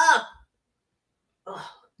it up. Ugh.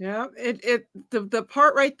 Yeah, the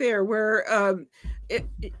part right there where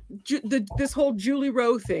this whole Julie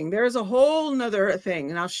Rowe thing, there's a whole nother thing.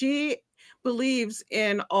 Now, she believes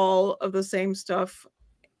in all of the same stuff,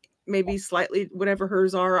 maybe slightly whatever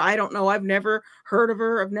hers are. I don't know. I've never heard of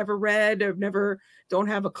her. I've never read. Don't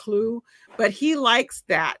have a clue. But he likes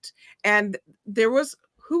that. And there was,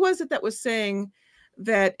 who was it that was saying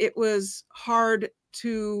that it was hard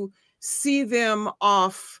to see them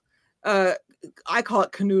off? I call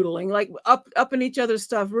it canoodling, like up in each other's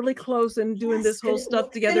stuff, really close and doing this whole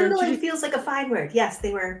stuff together. Canoodling feels like a fine word. Yes,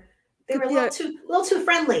 they were a little too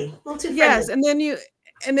friendly, a little too friendly. Yes,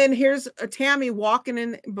 and then here's a Tammy walking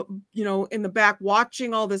in, you know, in the back,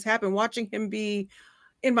 watching all this happen, watching him be,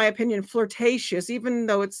 in my opinion, flirtatious, even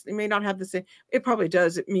though it may not have the same. It probably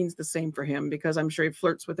does. It means the same for him because I'm sure he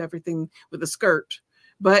flirts with everything with a skirt.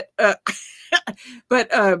 But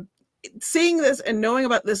seeing this and knowing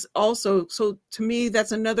about this also, so to me,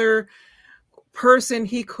 that's another person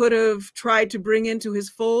he could have tried to bring into his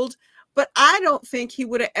fold. But I don't think he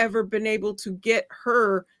would have ever been able to get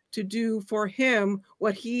her to do for him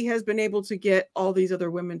what he has been able to get all these other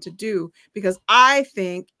women to do. Because I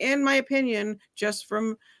think, in my opinion, just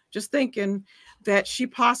thinking, that she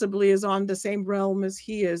possibly is on the same realm as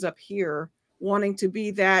he is up here, wanting to be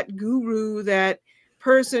that guru, that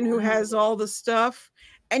person who has all the stuff.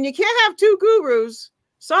 And you can't have 2 gurus.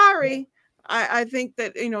 Sorry. I think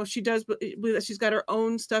that, you know, she does believe that she's got her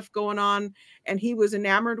own stuff going on, and he was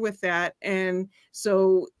enamored with that. And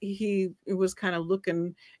so he was kind of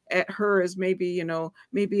looking at her as maybe, you know,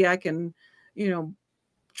 maybe I can, you know,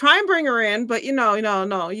 try and bring her in, but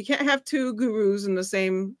no, you can't have 2 gurus in the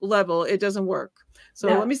same level. It doesn't work. So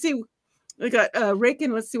let me see. We got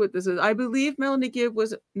Rakin. Let's see what this is. I believe Melanie Gibb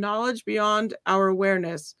was knowledge beyond our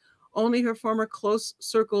awareness. Only her former close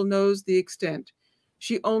circle knows the extent.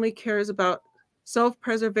 She only cares about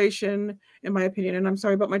self-preservation, in my opinion. And I'm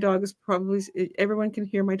sorry about my dog. Is probably, everyone can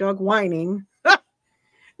hear my dog whining.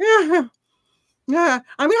 Yeah. I'm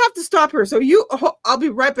gonna have to stop her. So I'll be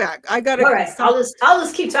right back. I gotta. All right. I'll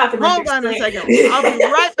just keep talking. Hold on a second. I'll be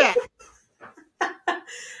right back.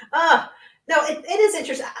 No, it is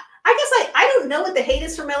interesting. I guess I don't know what the hate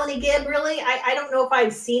is for Melanie Gibb. Really, I don't know if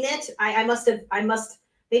I've seen it. I must.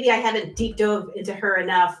 Maybe I haven't deep dove into her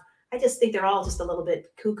enough. I just think they're all just a little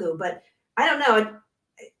bit cuckoo, but I don't know.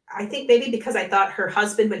 I think maybe because I thought her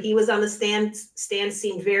husband, when he was on the stand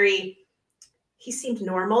seemed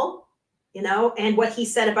normal, you know, and what he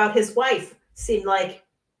said about his wife seemed like,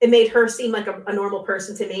 it made her seem like a normal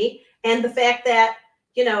person to me. And the fact that,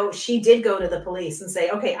 you know, she did go to the police and say,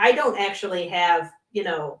 okay, I don't actually have, you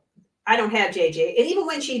know, I don't have JJ. And even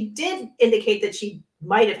when she did indicate that she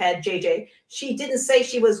might have had JJ, she didn't say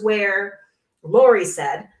she was where Lori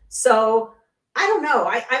said. So I don't know.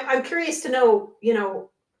 I'm curious to know, you know,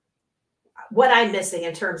 what I'm missing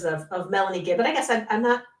in terms of Melanie Gibb. But I guess I'm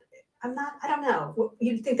not, I don't know.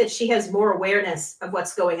 You'd think that she has more awareness of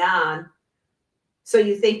what's going on. So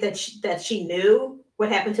you think that she knew what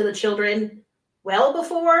happened to the children well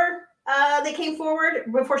before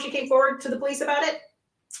she came forward to the police about it?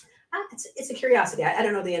 It's a curiosity. I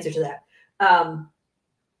don't know the answer to that.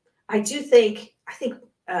 I think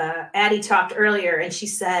Addie talked earlier, and she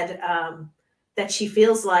said that she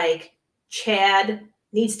feels like Chad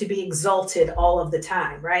needs to be exalted all of the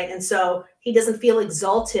time, right? And so he doesn't feel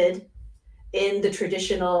exalted in the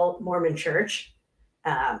traditional Mormon church,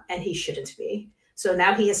 and he shouldn't be. So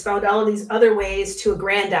now he has found all of these other ways to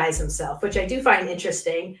aggrandize himself, which I do find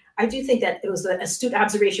interesting. I do think that it was an astute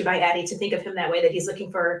observation by Addie to think of him that way, that he's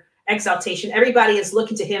looking for exaltation. Everybody is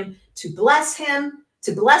looking to him to bless him,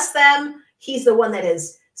 to bless them. He's the one that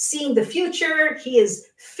is seeing the future. He is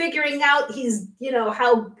figuring out, he's, you know,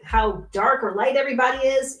 how dark or light everybody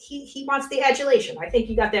is. He wants the adulation. I think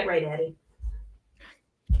you got that right, Addie.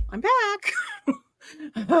 I'm back.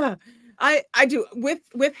 I do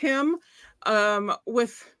with him,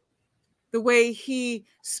 with the way he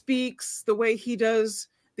speaks, the way he does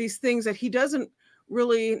these things that he doesn't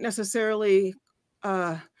really necessarily,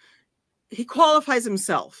 he qualifies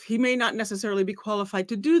himself. He may not necessarily be qualified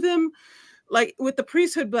to do them. Like with the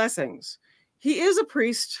priesthood blessings, he is a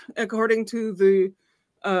priest according to the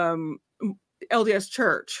LDS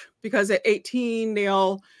Church, because at 18 they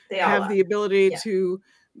all have the ability to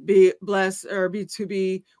be blessed, or to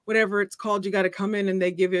be whatever it's called. You got to come in and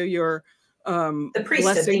they give you your the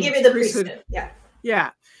priesthood. Blessing. They give you the priesthood.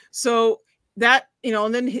 Yeah. So that, you know,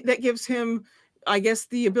 and then that gives him, I guess,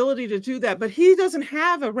 the ability to do that. But he doesn't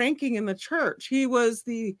have a ranking in the church. He was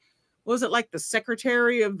was it like the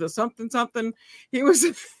secretary of the something? He was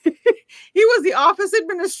he was the office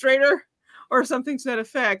administrator or something to that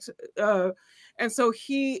effect. And so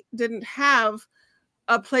he didn't have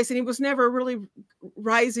a place, and he was never really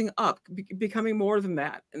rising up, becoming more than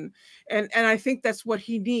that. And I think that's what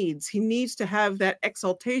he needs. He needs to have that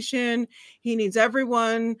exaltation. He needs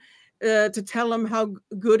everyone to tell him how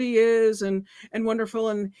good he is and wonderful.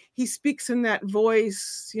 And he speaks in that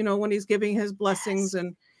voice, you know, when he's giving his blessings.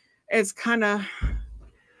 And it's kind of,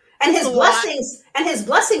 and his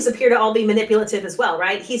blessings appear to all be manipulative as well,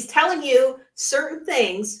 right? He's telling you certain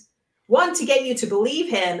things, one, to get you to believe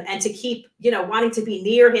him and to keep, you know, wanting to be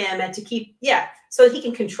near him and to keep, so he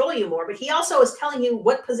can control you more. But he also is telling you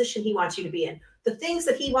what position he wants you to be in, the things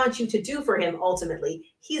that he wants you to do for him. Ultimately,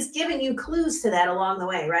 he's giving you clues to that along the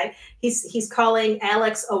way, right? He's calling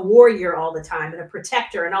Alex a warrior all the time and a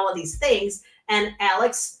protector and all of these things. And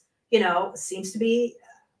Alex, you know, seems to be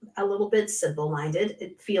a little bit simple-minded.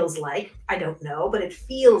 It feels like, I don't know, but it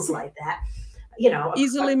feels like that, you know,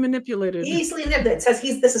 easily manipulated. It says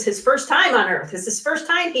this is his first time on earth. This is his first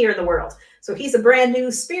time here in the world. So he's a brand new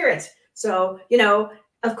spirit. So, you know,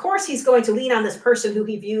 of course he's going to lean on this person who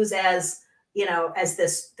he views as, you know, as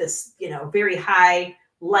this, you know, very high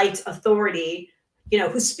light authority, you know,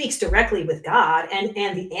 who speaks directly with God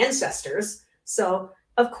and the ancestors. So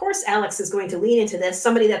of course, Alex is going to lean into this,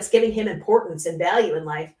 somebody that's giving him importance and value in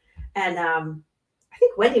life. And I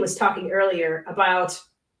think Wendy was talking earlier about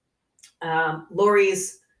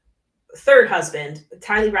Lori's third husband,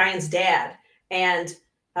 Tylee Ryan's dad. And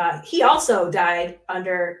he also died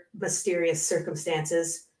under mysterious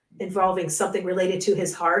circumstances involving something related to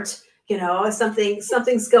his heart. You know,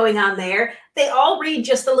 something's going on there. They all read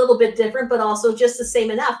just a little bit different, but also just the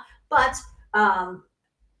same enough. But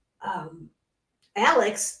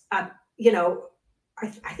Alex, you know, I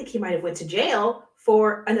think he might have went to jail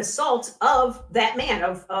for an assault of that man,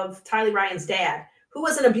 of Tylee Ryan's dad, who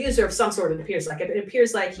was an abuser of some sort. It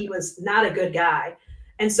appears like he was not a good guy.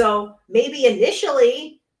 And so maybe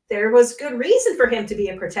initially there was good reason for him to be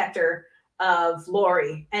a protector of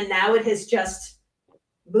Lori. And now it has just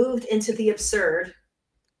moved into the absurd.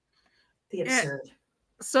 The absurd.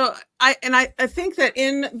 So I think that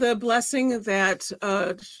in the blessing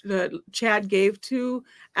that Chad gave to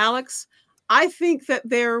Alex, I think that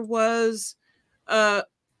there was no,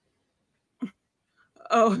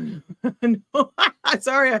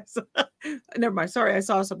 sorry, never mind. Sorry, I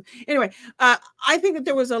saw something. Anyway, I think that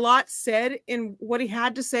there was a lot said in what he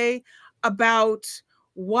had to say about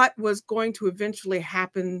what was going to eventually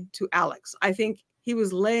happen to Alex. I think he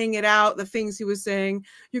was laying it out, the things he was saying,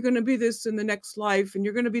 you're going to be this in the next life, and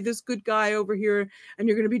you're going to be this good guy over here, and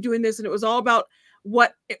you're going to be doing this. And it was all about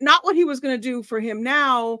not what he was going to do for him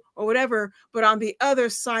now or whatever, but on the other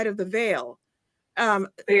side of the veil.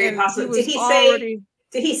 Very possible.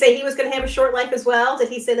 Did he say he was going to have a short life as well? Did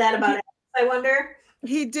he say that about Alex, I wonder?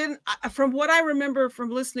 He didn't. From what I remember from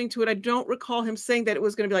listening to it, I don't recall him saying that it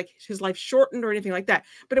was going to be like his life shortened or anything like that.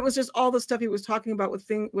 But it was just all the stuff he was talking about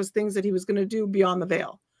was things that he was going to do beyond the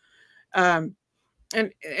veil. And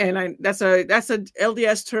that's a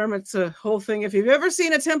LDS term. It's a whole thing. If you've ever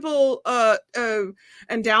seen a temple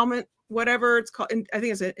endowment, whatever it's called, I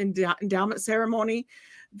think it's an endowment ceremony.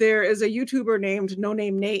 There is a YouTuber named No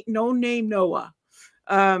Name Noah.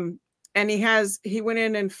 And he went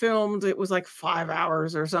in and filmed, it was like 5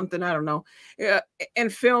 hours or something, I don't know,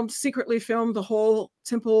 and secretly filmed the whole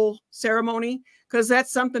temple ceremony, because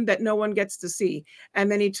that's something that no one gets to see.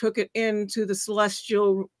 And then he took it into the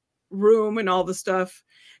celestial room and all the stuff.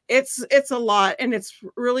 It's a lot, and it's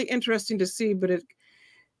really interesting to see, but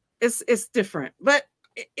it's different. But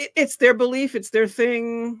it's their belief, it's their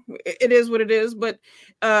thing. It is what it is. But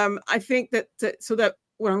I think that so that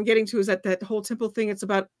what I'm getting to is that whole temple thing. It's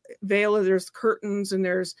about veil. There's curtains and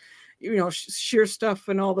there's, you know, sheer stuff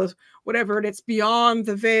and all the whatever. And it's beyond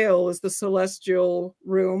the veil is the celestial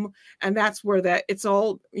room. And that's where that it's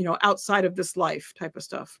all, you know, outside of this life type of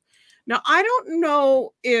stuff. Now, I don't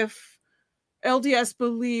know if LDS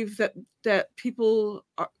believe that people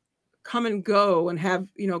come and go and have,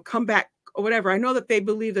 you know, come back or whatever. I know that they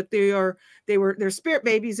believe that they're spirit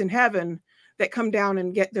babies in heaven that come down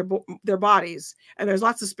and get their bodies. And there's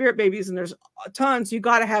lots of spirit babies and there's tons. You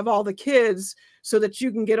got to have all the kids so that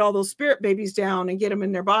you can get all those spirit babies down and get them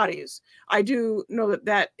in their bodies. I do know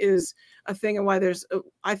that is a thing, and why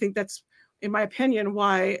I think that's, in my opinion,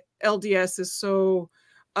 why LDS is so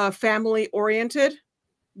family oriented,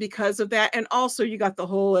 because of that. And also you got the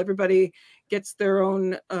whole, everybody gets their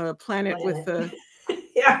own planet with the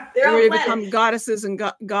yeah, their own where you planet. become goddesses and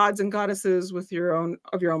gods and goddesses with your own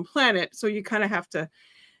planet. So you kind of have to,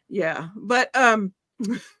 yeah. But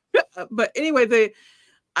but anyway,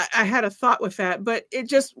 I had a thought with that, but it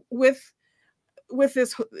just with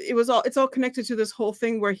this, it's all connected to this whole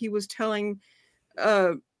thing where he was telling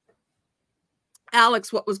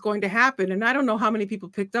Alex what was going to happen. And I don't know how many people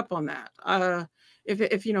picked up on that.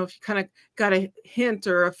 If you know, if you kind of got a hint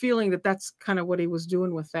or a feeling that that's kind of what he was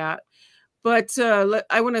doing with that. But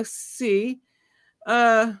I want to see. We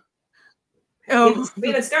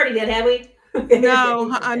haven't started yet, have we? No,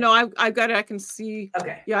 no, I've got it. I can see.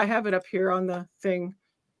 Okay. Yeah, I have it up here on the thing.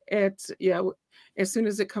 It's, yeah, as soon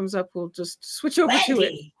as it comes up, we'll just switch over to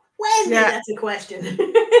it. Wendy, yeah. That's a question.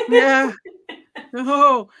 Yeah.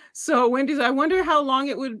 Oh, so Wendy's, I wonder how long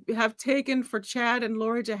it would have taken for Chad and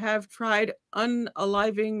Lori to have tried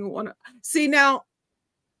unaliving one. See, now,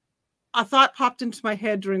 a thought popped into my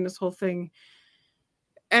head during this whole thing.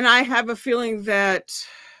 And I have a feeling that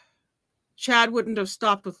Chad wouldn't have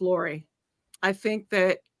stopped with Lori. I think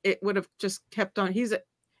that it would have just kept on. He's a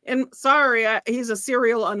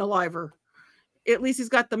serial unaliver. At least he's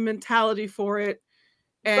got the mentality for it.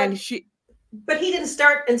 And but he didn't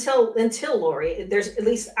start until Lori. There's, at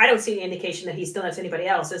least I don't see any indication that he still has anybody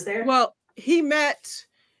else, is there? Well, he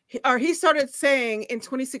started saying in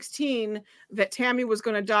 2016 that Tammy was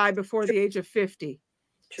going to die before the age of 50.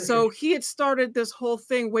 True. So he had started this whole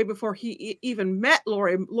thing way before he even met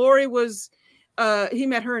Lori. Lori was, he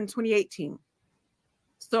met her in 2018.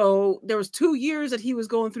 So there was 2 years that he was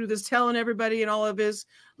going through this, telling everybody and all of his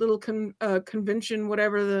little convention,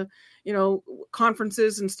 whatever the, you know,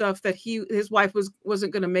 conferences and stuff, that his wife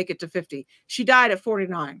wasn't going to make it to 50. She died at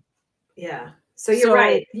 49. Yeah. So you're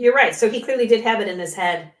right. You're right. So he clearly did have it in his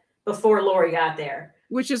head before Lori got there.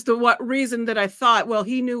 Which is the reason that I thought, well,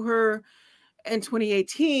 he knew her in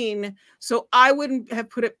 2018. So I wouldn't have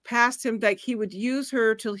put it past him that he would use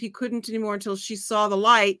her till he couldn't anymore, until she saw the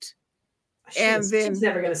light. She's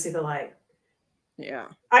never going to see the light. Yeah.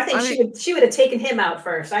 I think she would have taken him out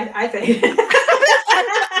first. I think.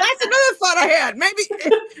 That's another thought I had. Maybe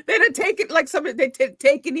they'd have taken, like, they'd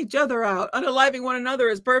taken each other out. Unaliving one another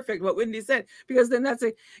is perfect, what Wendy said, because then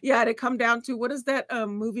it'd come down to, what is that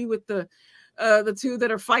movie with the two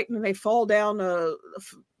that are fighting and they fall down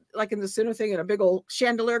like in the center thing, and a big old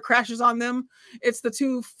chandelier crashes on them. It's the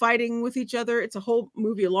two fighting with each other. It's a whole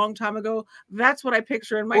movie a long time ago. That's what I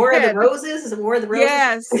picture in my head. War of the Roses? Is it War of the Roses?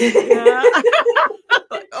 Yes. Yeah.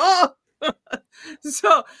 Oh.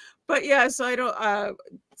 So, but yeah, so I don't,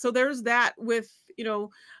 so there's that with, you know,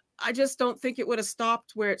 I just don't think it would have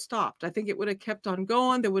stopped where it stopped. I think it would have kept on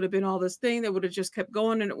going. There would have been all this thing that would have just kept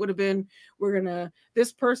going, and it would have been,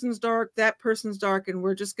 this person's dark, that person's dark, and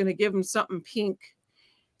we're just going to give them something pink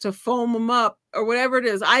to foam them up or whatever it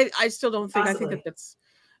is. I still don't think, possibly. I think that's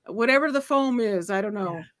whatever the foam is. I don't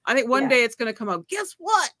know. Yeah. I think one day it's going to come out. Guess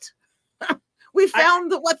what? We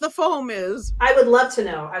found what the foam is. I would love to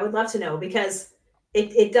know. I would love to know, because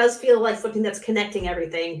it does feel like something that's connecting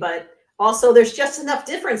everything, but also there's just enough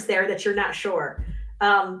difference there that you're not sure.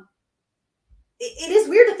 It is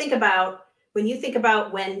weird to think about when you think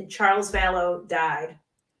about when Charles Vallow died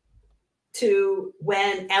to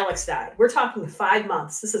when Alex died. We're talking 5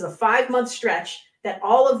 months. This is a 5-month stretch that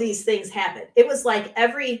all of these things happened. It was like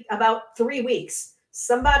every about 3 weeks,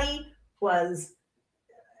 somebody was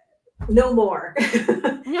no more.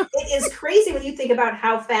 It is crazy when you think about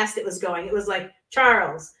how fast it was going. It was like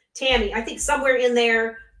Charles, Tammy, I think somewhere in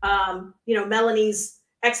there, you know, Melanie's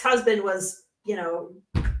ex-husband was, you know,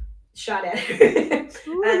 shot at.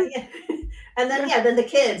 And then, then the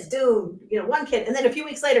kids, Doom, you know, one kid, and then a few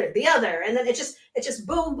weeks later, the other. And then it just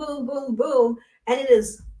boom, boom, boom, boom. And it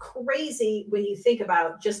is crazy when you think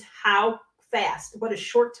about just how fast, what a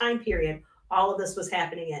short time period all of this was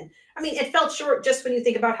happening in. I mean, it felt short just when you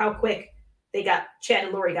think about how quick Chad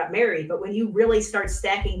and Lori got married. But when you really start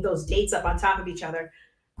stacking those dates up on top of each other,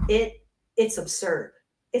 it's absurd.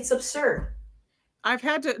 It's absurd. I've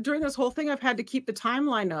had to, during this whole thing, I've had to keep the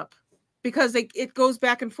timeline up because it goes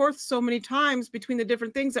back and forth so many times between the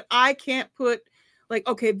different things that I can't put like,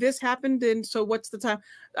 okay, this happened, and so what's the time?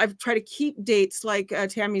 I've tried to keep dates like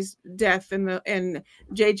Tammy's death and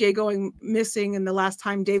JJ going missing and the last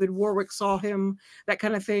time David Warwick saw him, that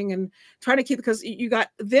kind of thing, and trying to keep, because you got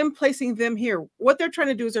them placing them here. What they're trying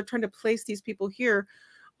to do is they're trying to place these people here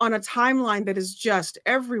on a timeline that is just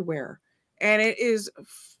everywhere, and it is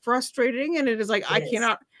frustrating, and it is like I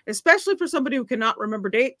cannot, especially for somebody who cannot remember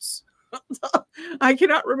dates. I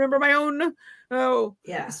cannot remember my own. Oh,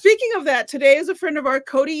 yeah. Speaking of that, today is a friend of ours,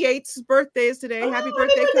 Cody Yates' birthday is today. Oh, happy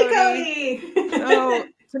birthday, Cody. So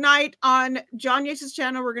tonight on John Yates'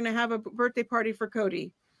 channel, we're going to have a birthday party for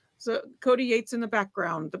Cody. So Cody Yates in the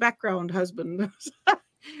background husband.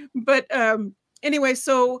 But anyway,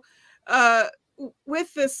 so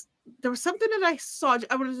with this, there was something that I saw.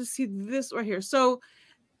 I wanted to see this right here. So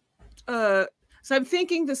I'm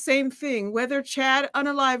thinking the same thing, whether Chad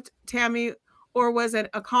unalived Tammy or was an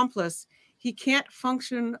accomplice, he can't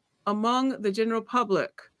function among the general public.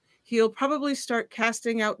 He'll probably start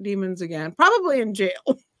casting out demons again, probably in jail.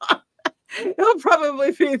 He'll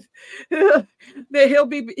probably be,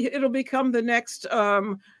 it'll become the next,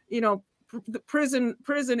 you know, the prison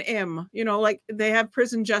M, you know, like they have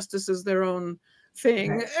prison justice as their own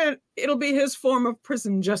thing. Right. And it'll be his form of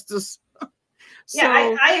prison justice.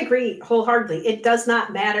 Yeah, I agree wholeheartedly. It does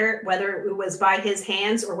not matter whether it was by his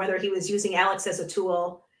hands or whether he was using Alex as a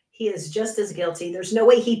tool. He is just as guilty. There's no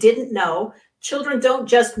way he didn't know. Children don't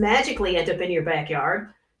just magically end up in your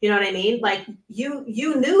backyard. You know what I mean? Like you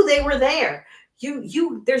knew they were there.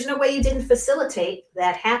 There's no way you didn't facilitate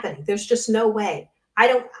that happening. There's just no way.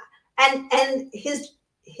 And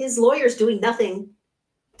his lawyer's doing nothing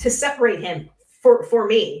to separate him for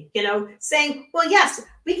me, you know, saying, well, yes,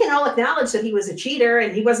 we can all acknowledge that he was a cheater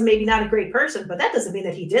and he wasn't maybe not a great person, but that doesn't mean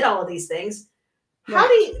that he did all of these things.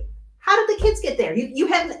 Right. How did the kids get there?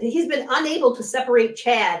 He's been unable to separate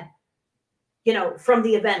Chad, you know, from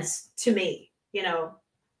the events to me, you know,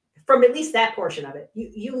 from at least that portion of it.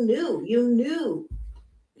 You knew.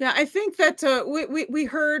 Yeah, I think that we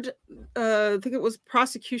heard, I think it was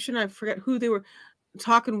prosecution. I forget who they were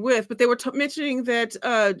talking with, but they were mentioning that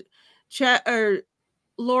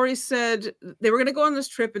Lori said they were going to go on this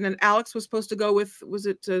trip, and then Alex was supposed to go with, was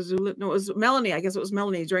it no, it was Melanie. I guess it was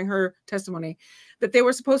Melanie during her testimony, that they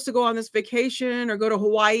were supposed to go on this vacation or go to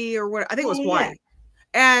Hawaii or what. I think it was Hawaii. Yeah.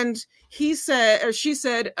 And he said, or she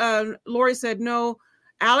said, Lori said, no,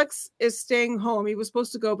 Alex is staying home. He was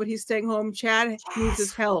supposed to go, but he's staying home. Chad needs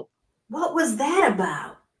his help. What was that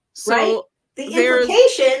about? So right? The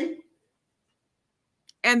implication.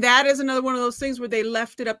 And that is another one of those things where they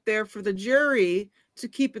left it up there for the jury to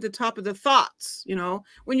keep at the top of the thoughts. You know,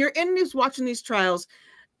 when you're in these, watching these trials,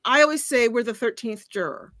 I always say we're the 13th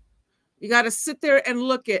juror. You got to sit there and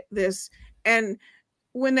look at this. And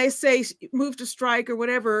when they say move to strike or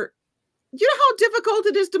whatever, you know how difficult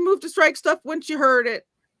it is to move to strike stuff once you heard it.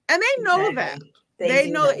 And they know exactly. that. They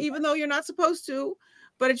know that even though you're not supposed to,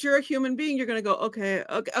 but if you're a human being, you're going to go, okay,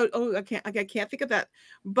 I can't think of that.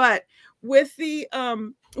 But with the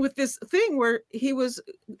with this thing where he was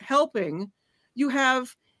helping, you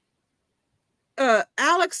have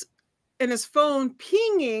Alex and his phone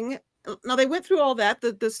pinging. Now they went through all that,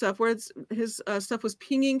 the stuff where his stuff was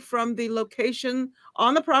pinging from the location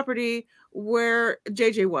on the property where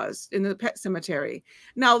JJ was in the pet cemetery.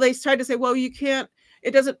 Now they tried to say, well, you can't.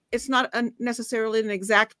 It's not necessarily an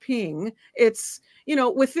exact ping. It's, you know,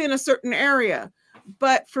 within a certain area.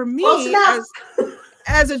 But for me,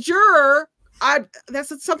 as a juror,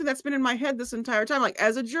 that's something that's been in my head this entire time. Like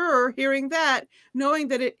as a juror, hearing that, knowing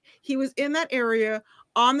that he was in that area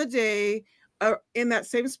on the day, in that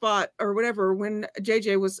same spot or whatever, when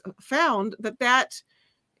JJ was found, that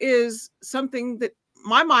is something that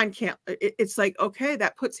my mind can't. It's like, okay,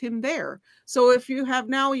 that puts him there. So if you have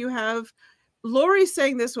Lori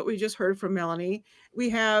saying this, what we just heard from Melanie,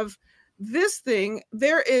 we have this thing.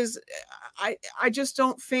 There is, I just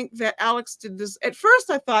don't think that Alex did this. At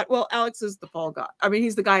first I thought, well, Alex is the fall guy. I mean,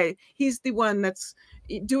 he's the guy, he's the one that's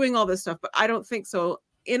doing all this stuff, but I don't think so.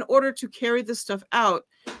 In order to carry this stuff out,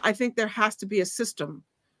 I think there has to be a system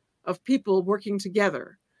of people working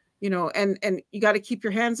together, you know, and you got to keep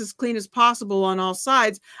your hands as clean as possible on all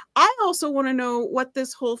sides. I also want to know what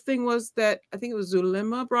this whole thing was that I think it was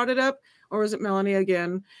Zulema brought it up, or was it Melanie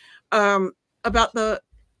again, about the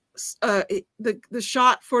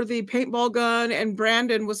shot for the paintball gun, and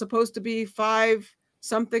Brandon was supposed to be 5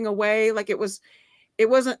 something away. Like it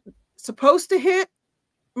wasn't supposed to hit.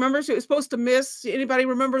 Remember, she was supposed to miss. Anybody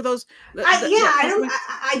remember those?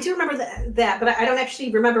 I do remember that, but I don't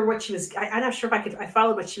actually remember what she was. I'm not sure if I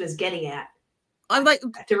followed what she was getting at. I'm like,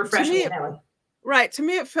 to refresh me on that one. Right. To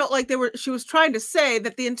me, it felt like she was trying to say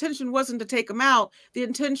that the intention wasn't to take him out. The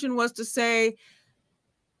intention was to say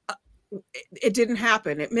it didn't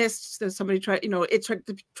happen. It missed. That somebody tried, it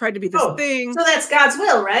tried to be this thing. So that's God's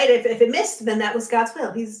will, right? If it missed, then that was God's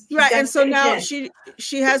will. He's right. And so now she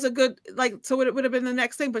has a good, so it would have been the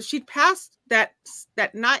next thing, but she'd passed that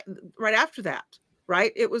night right after that.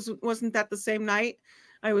 Right. Wasn't that the same night?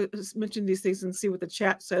 I was mentioning these things and see what the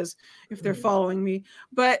chat says if they're following me.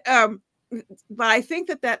 But I think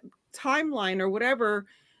that timeline or whatever,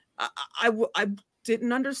 I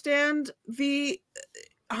didn't understand the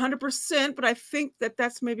 100%, but I think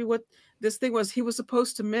that's maybe what this thing was. He was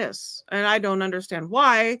supposed to miss, and I don't understand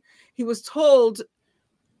why. He was told,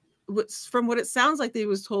 from what it sounds like, that he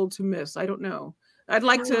was told to miss. I don't know. I'd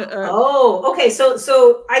like to. Okay.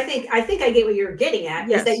 So I think I get what you're getting at.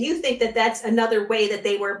 Yes. Is that you think that that's another way that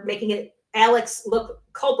they were making Alex look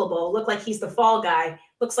culpable, look like he's the fall guy,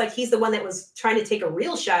 looks like he's the one that was trying to take a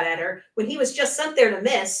real shot at her when he was just sent there to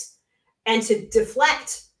miss and to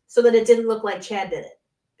deflect so that it didn't look like Chad did it.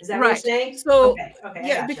 Is that what you're saying? So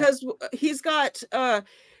yeah, because he's got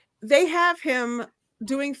they have him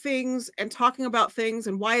doing things and talking about things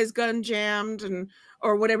and why his gun jammed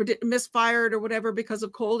or whatever, misfired or whatever because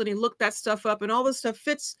of cold, and he looked that stuff up, and all this stuff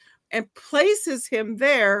fits and places him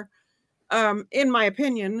there, in my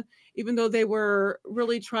opinion, even though they were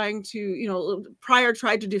really trying to, Pryor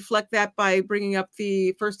tried to deflect that by bringing up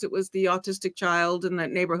first it was the autistic child in that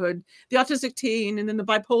neighborhood, the autistic teen, and then the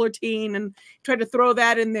bipolar teen, and tried to throw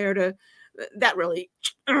that in there that really,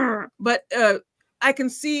 but I can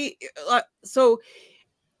see, so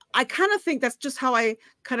I kind of think that's just how I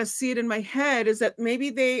kind of see it in my head, is that maybe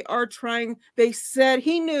they said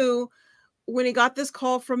he knew when he got this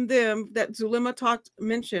call from them that Zulema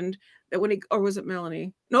mentioned that or was it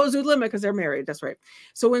Melanie? No, Zulema, because they're married. That's right.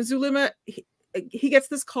 So when Zulema, he gets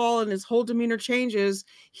this call and his whole demeanor changes,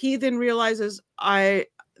 he then realizes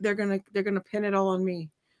they're going to pin it all on me.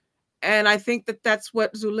 And I think that's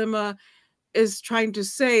what Zulema is trying to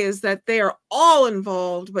say, is that they are all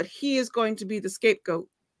involved, but he is going to be the scapegoat.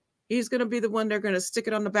 He's going to be the one they're going to stick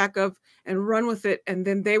it on the back of and run with it. And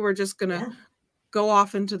then they were just going to go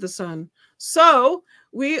off into the sun. So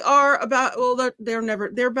we are about,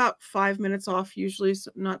 they're about 5 minutes off usually, so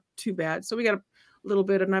not too bad. So we got a little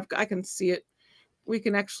bit, and I can see it. We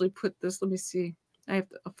can actually put this, let me see. I'll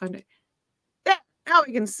find it. Yeah, now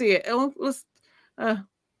we can see it.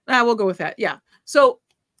 We'll go with that. Yeah. So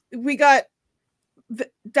we got,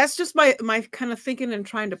 that's just my kind of thinking and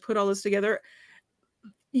trying to put all this together.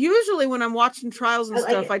 Usually when I'm watching trials and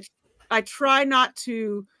stuff, I try not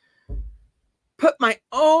to put my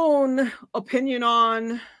own opinion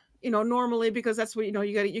on, normally, because that's what,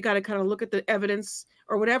 you got to kind of look at the evidence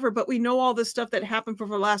or whatever, but we know all this stuff that happened for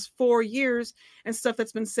the last 4 years and stuff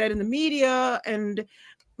that's been said in the media, and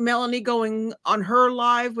Melanie going on her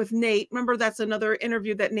live with Nate. Remember, that's another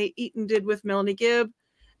interview that Nate Eaton did with Melanie Gibb.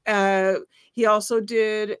 He also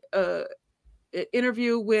did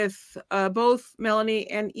interview with both Melanie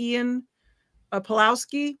and Ian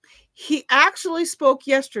Pulowski. He actually spoke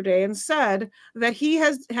yesterday and said that he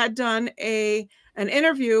had done an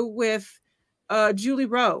interview with Julie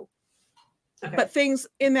Rowe. Okay. But things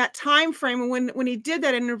in that time frame, when he did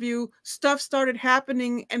that interview, stuff started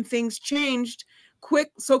happening and things changed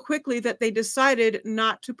so quickly that they decided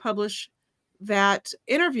not to publish that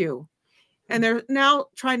interview. And they're now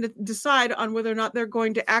trying to decide on whether or not they're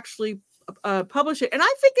going to actually publish it. And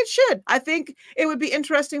I think it should. I think it would be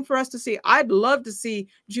interesting for us to see. I'd love to see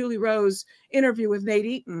Julie Rowe's interview with Nate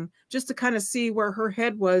Eaton, just to kind of see where her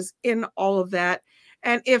head was in all of that,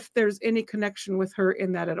 and if there's any connection with her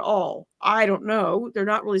in that at all. I don't know. They're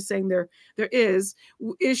not really saying there is.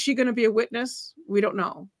 Is she going to be a witness? We don't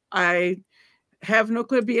know. I have no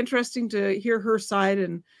clue. It'd be interesting to hear her side,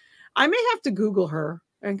 and I may have to Google her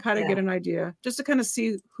and kind of get an idea, just to kind of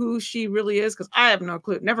see who she really is, because I have no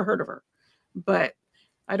clue. Never heard of her. But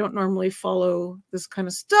I don't normally follow this kind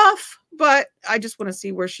of stuff, but I just want to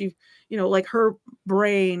see where she, like her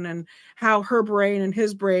brain and how her brain and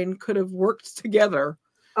his brain could have worked together.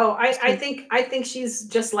 Oh, I think she's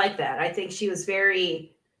just like that. I think she was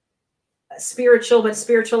very spiritual, but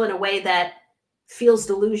spiritual in a way that feels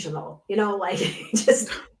delusional, like just,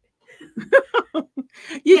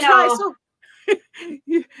 you try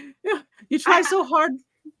so hard.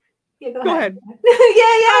 Yeah, go ahead. yeah,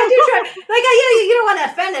 I do try. You don't want to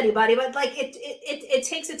offend anybody, but it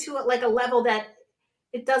takes it to a level that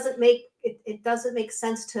it doesn't make it doesn't make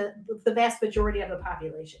sense to the vast majority of the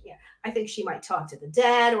population. Yeah, I think she might talk to the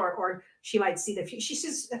dead, or she might see the future.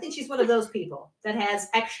 I think she's one of those people that has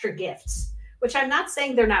extra gifts, which I'm not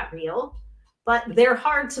saying they're not real, but they're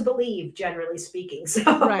hard to believe, generally speaking. So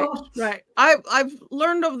right. I've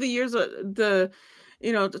learned over the years to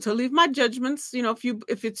leave my judgments.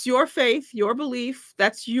 If it's your faith, your belief,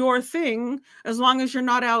 that's your thing. As long as you're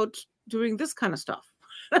not out doing this kind of stuff.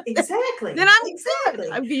 Exactly. Then I'm exactly.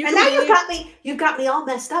 good. And now you've got me all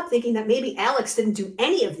messed up thinking that maybe Alex didn't do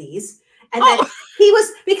any of these, and that he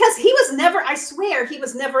was never, I swear, he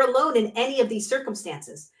was never alone in any of these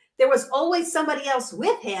circumstances. There was always somebody else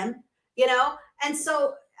with him, and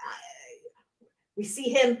so we see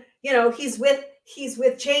him, he's with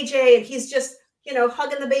JJ, and he's just,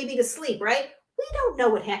 hugging the baby to sleep, right? We don't know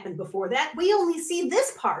what happened before that. We only see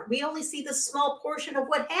this part. We only see the small portion of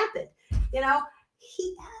what happened,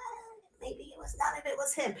 he maybe none of it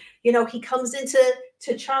was him. He comes into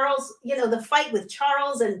Charles, the fight with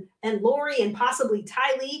Charles and Lori and possibly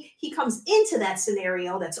Tylee. He comes into that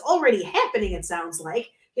scenario that's already happening, it sounds like,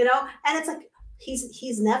 and it's like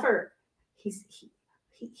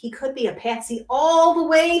he could be a patsy all the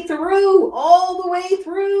way through.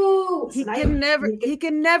 He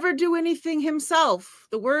can never do anything himself.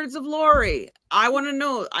 The words of Lori. I want to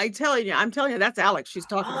know. I'm telling you, that's Alex she's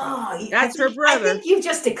talking about. That's her brother. I think you've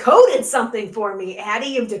just decoded something for me, Addie.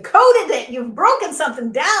 You've decoded it. You've broken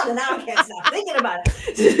something down, and now I can't stop thinking about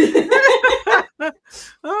it.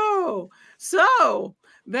 So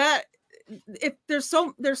that there's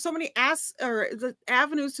so many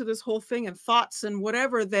avenues to this whole thing and thoughts and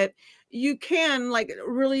whatever that you can like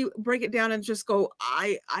really break it down and just go,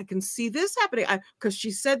 I can see this happening because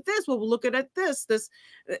she said this. Well, we'll look at this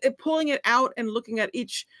pulling it out and looking at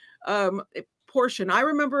each portion. I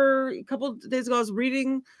remember a couple of days ago I was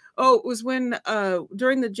reading. It was when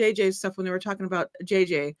during the JJ stuff when they were talking about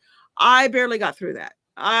JJ. I barely got through that.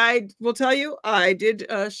 I will tell you, I did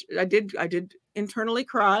internally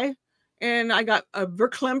cry. And I got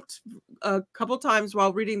verklempt a couple times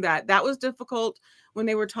while reading that. That was difficult when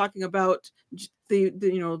they were talking about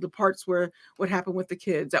the parts where what happened with the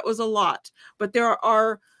kids. That was a lot. But there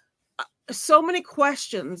are so many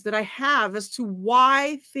questions that I have as to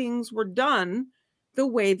why things were done the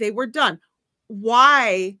way they were done.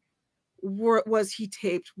 Why was he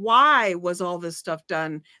taped? Why was all this stuff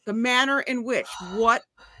done? The manner in which, what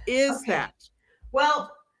is that?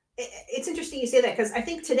 Well, it's interesting you say that, because I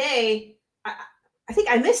think today, I think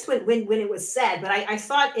I missed when it was said, but I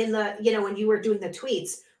thought in the, when you were doing the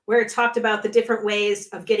tweets where it talked about the different ways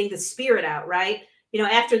of getting the spirit out, right?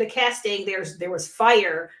 After the casting, there was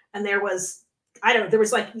fire, and there was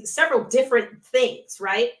like several different things,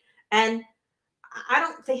 right? And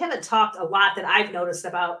they haven't talked a lot that I've noticed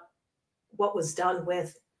about what was done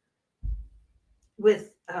with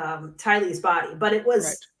Tylee's body, but it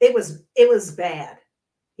was bad.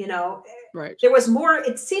 Right. There was more,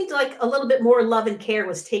 it seemed like a little bit more love and care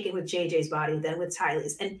was taken with JJ's body than with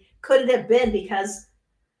Tylee's. And could it have been because,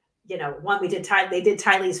 one, they did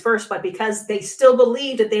Tylee's first, but because they still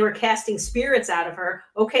believed that they were casting spirits out of her.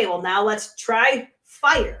 Okay, well, now let's try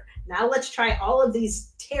fire. Now let's try all of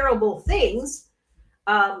these terrible things.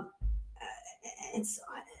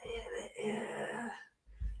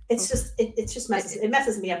 It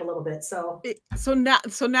messes me up a little bit. So now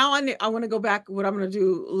I want to go back. What I'm going to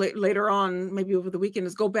do later on, maybe over the weekend,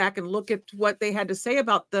 is go back and look at what they had to say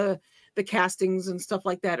about the castings and stuff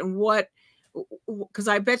like that, and because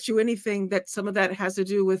I bet you anything that some of that has to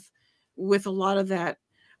do with a lot of that.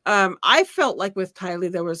 I felt like with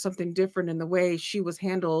Tylee there was something different in the way she was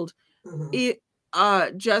handled.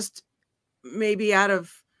 Mm-hmm. Just maybe out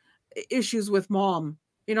of issues with mom.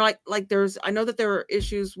 I know that there are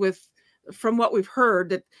issues from what we've heard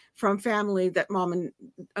that from family that mom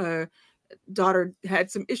and daughter had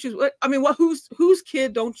some issues with. I mean, whose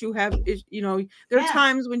kid don't you have? There are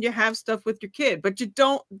times when you have stuff with your kid, but you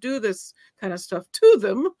don't do this kind of stuff to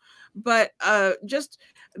them. But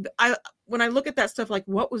when I look at that stuff, like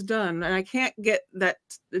what was done, and I can't get the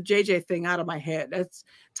JJ thing out of my head.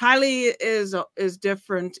 Tylee is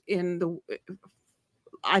different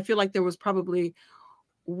I feel like there was probably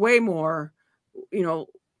way more,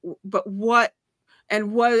 but what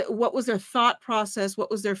was their thought process?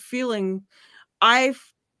 What was their feeling? I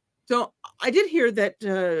did hear that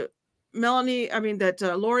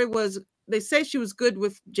Lori they say she was good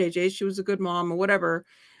with JJ. She was a good mom or whatever.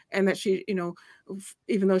 And that she,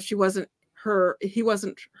 even though he wasn't her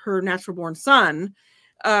natural born son.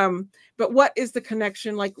 But what is the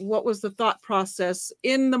connection? Like, what was the thought process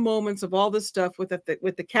in the moments of all this stuff with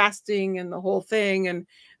the casting and the whole thing, and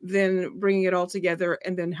then bringing it all together,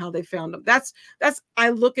 and then how they found them. That's I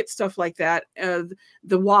look at stuff like that,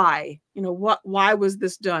 the why, why was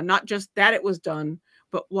this done? Not just that it was done,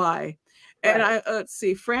 but why. Right. And let's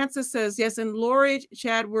see, Francis says, yes, and Lori,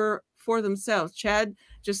 Chad were for themselves. Chad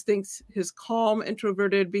just thinks his calm,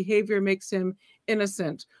 introverted behavior makes him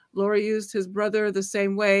innocent. Lori used his brother the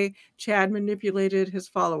same way. Chad manipulated his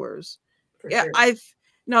followers. Yeah, sure.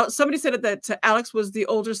 Now, somebody said that Alex was the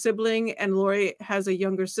older sibling and Lori has a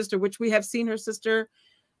younger sister, which we have seen her sister.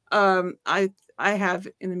 I have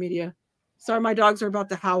in the media. Sorry, my dogs are about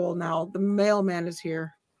to howl now. The mailman is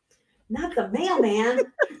here. Not the mailman.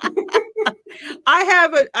 I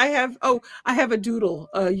have a doodle,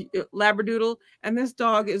 a Labradoodle, and this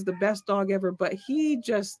dog is the best dog ever, but he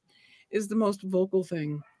just is the most vocal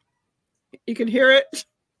thing. You can hear it.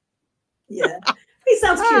 Yeah. He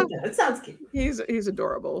sounds cute though. It sounds cute. He's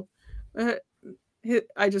adorable.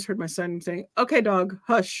 I just heard my son saying, "Okay, dog,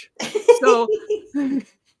 hush." So,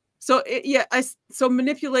 so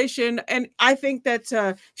manipulation, and I think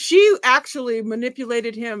that she actually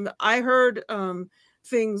manipulated him. I heard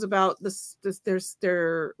things about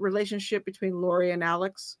their relationship between Lori and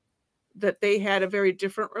Alex, that they had a very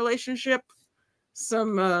different relationship.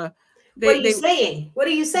 What are you saying? What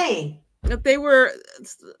are you saying? That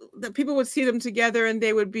that people would see them together and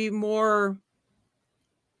they would be more,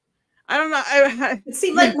 I don't know. It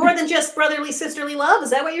seemed like more than just brotherly, sisterly love.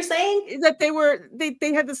 Is that what you're saying? That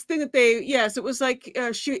they had this thing that yes, it was like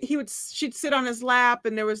she'd sit on his lap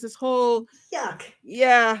and there was this whole yuck.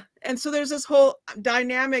 Yeah. And so there's this whole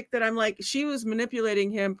dynamic that I'm like, she was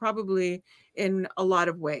manipulating him probably in a lot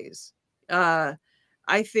of ways. I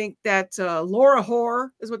think that Laura Whore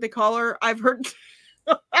is what they call her. I've heard.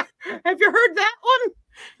 Have you heard that one?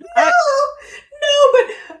 No, but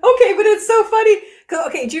okay, but it's so funny.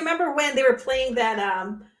 Okay, do you remember when they were playing that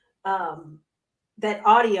that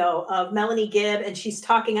audio of Melanie Gibb and she's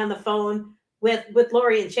talking on the phone with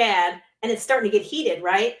Lori and Chad, and it's starting to get heated,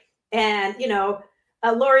 right? And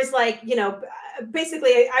Lori's like,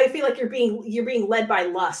 basically, I feel like you're being led by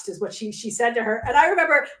lust, is what she said to her. And I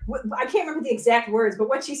remember, I can't remember the exact words, but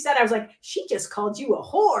what she said, I was like, she just called you a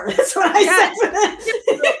whore. That's what I said.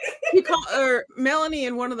 He called her Melanie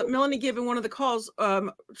Gibb in one of the calls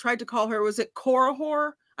tried to call her, was it Cora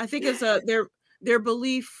whore? I think it's their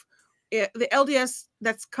belief. The LDS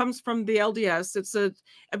that comes from the LDS.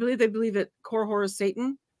 I believe they believe that Cora whore is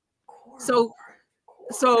Satan. So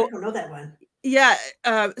I don't know that one. Yeah.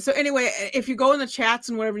 So anyway, if you go in the chats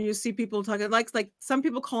and whatever, you see people talking like some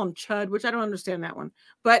people call him Chud, which I don't understand that one.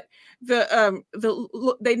 But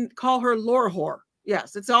they call her Laura Whore.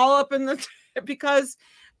 Yes, it's all up in the because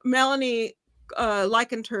Melanie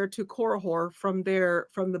likened her to Cora Whore from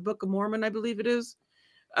the Book of Mormon, I believe it is.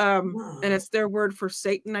 And it's their word for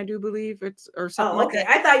Satan, I do believe it's, or something like that.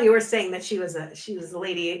 I thought you were saying that she was the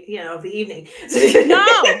lady, of the evening. No.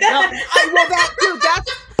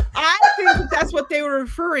 I think that's what they were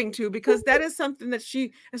referring to, because that is something that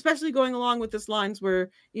she, especially going along with this lines where,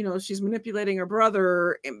 she's manipulating her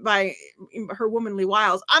brother by her womanly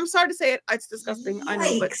wiles. I'm sorry to say it. It's disgusting. Yikes. I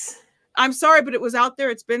know, but I'm sorry, but it was out there.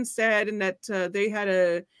 It's been said, and that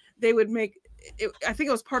they would make it, I think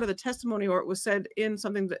it was part of the testimony, or it was said in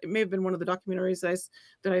something that it may have been one of the documentaries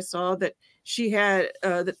that I saw, that she had,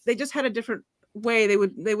 that they just had a different way.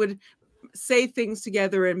 They would say things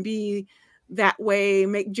together and be that way,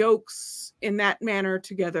 make jokes in that manner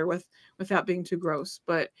together without being too gross.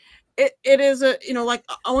 But it is a, like,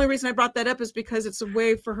 only reason I brought that up is because it's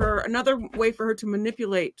another way for her to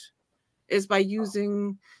manipulate is by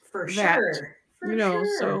using that,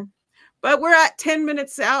 so. But we're at 10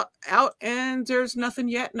 minutes out and there's nothing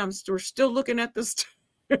yet. And we're still looking at this.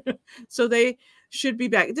 So they should be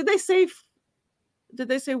back. Did they say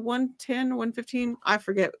 110, 115? I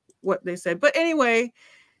forget what they said. But anyway,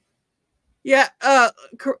 yeah,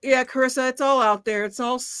 Carissa, it's all out there. It's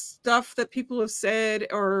all stuff that people have said,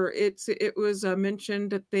 or it was mentioned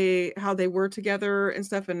that how they were together and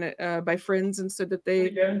stuff, and by friends, and said that they.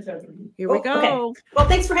 Here we go. Okay. Well,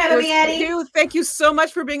 thanks for having me, Addie. Thank you so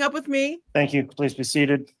much for being up with me. Thank you. Please be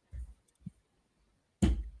seated.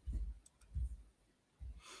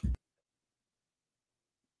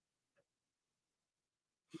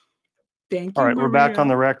 Thank you. All right, we're back on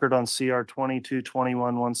the record on CR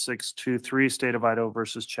 22-21-1623, State of Idaho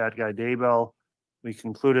versus Chad Guy Daybell. We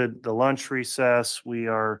concluded the lunch recess. We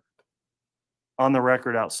are on the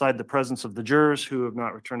record outside the presence of the jurors who have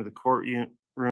not returned to the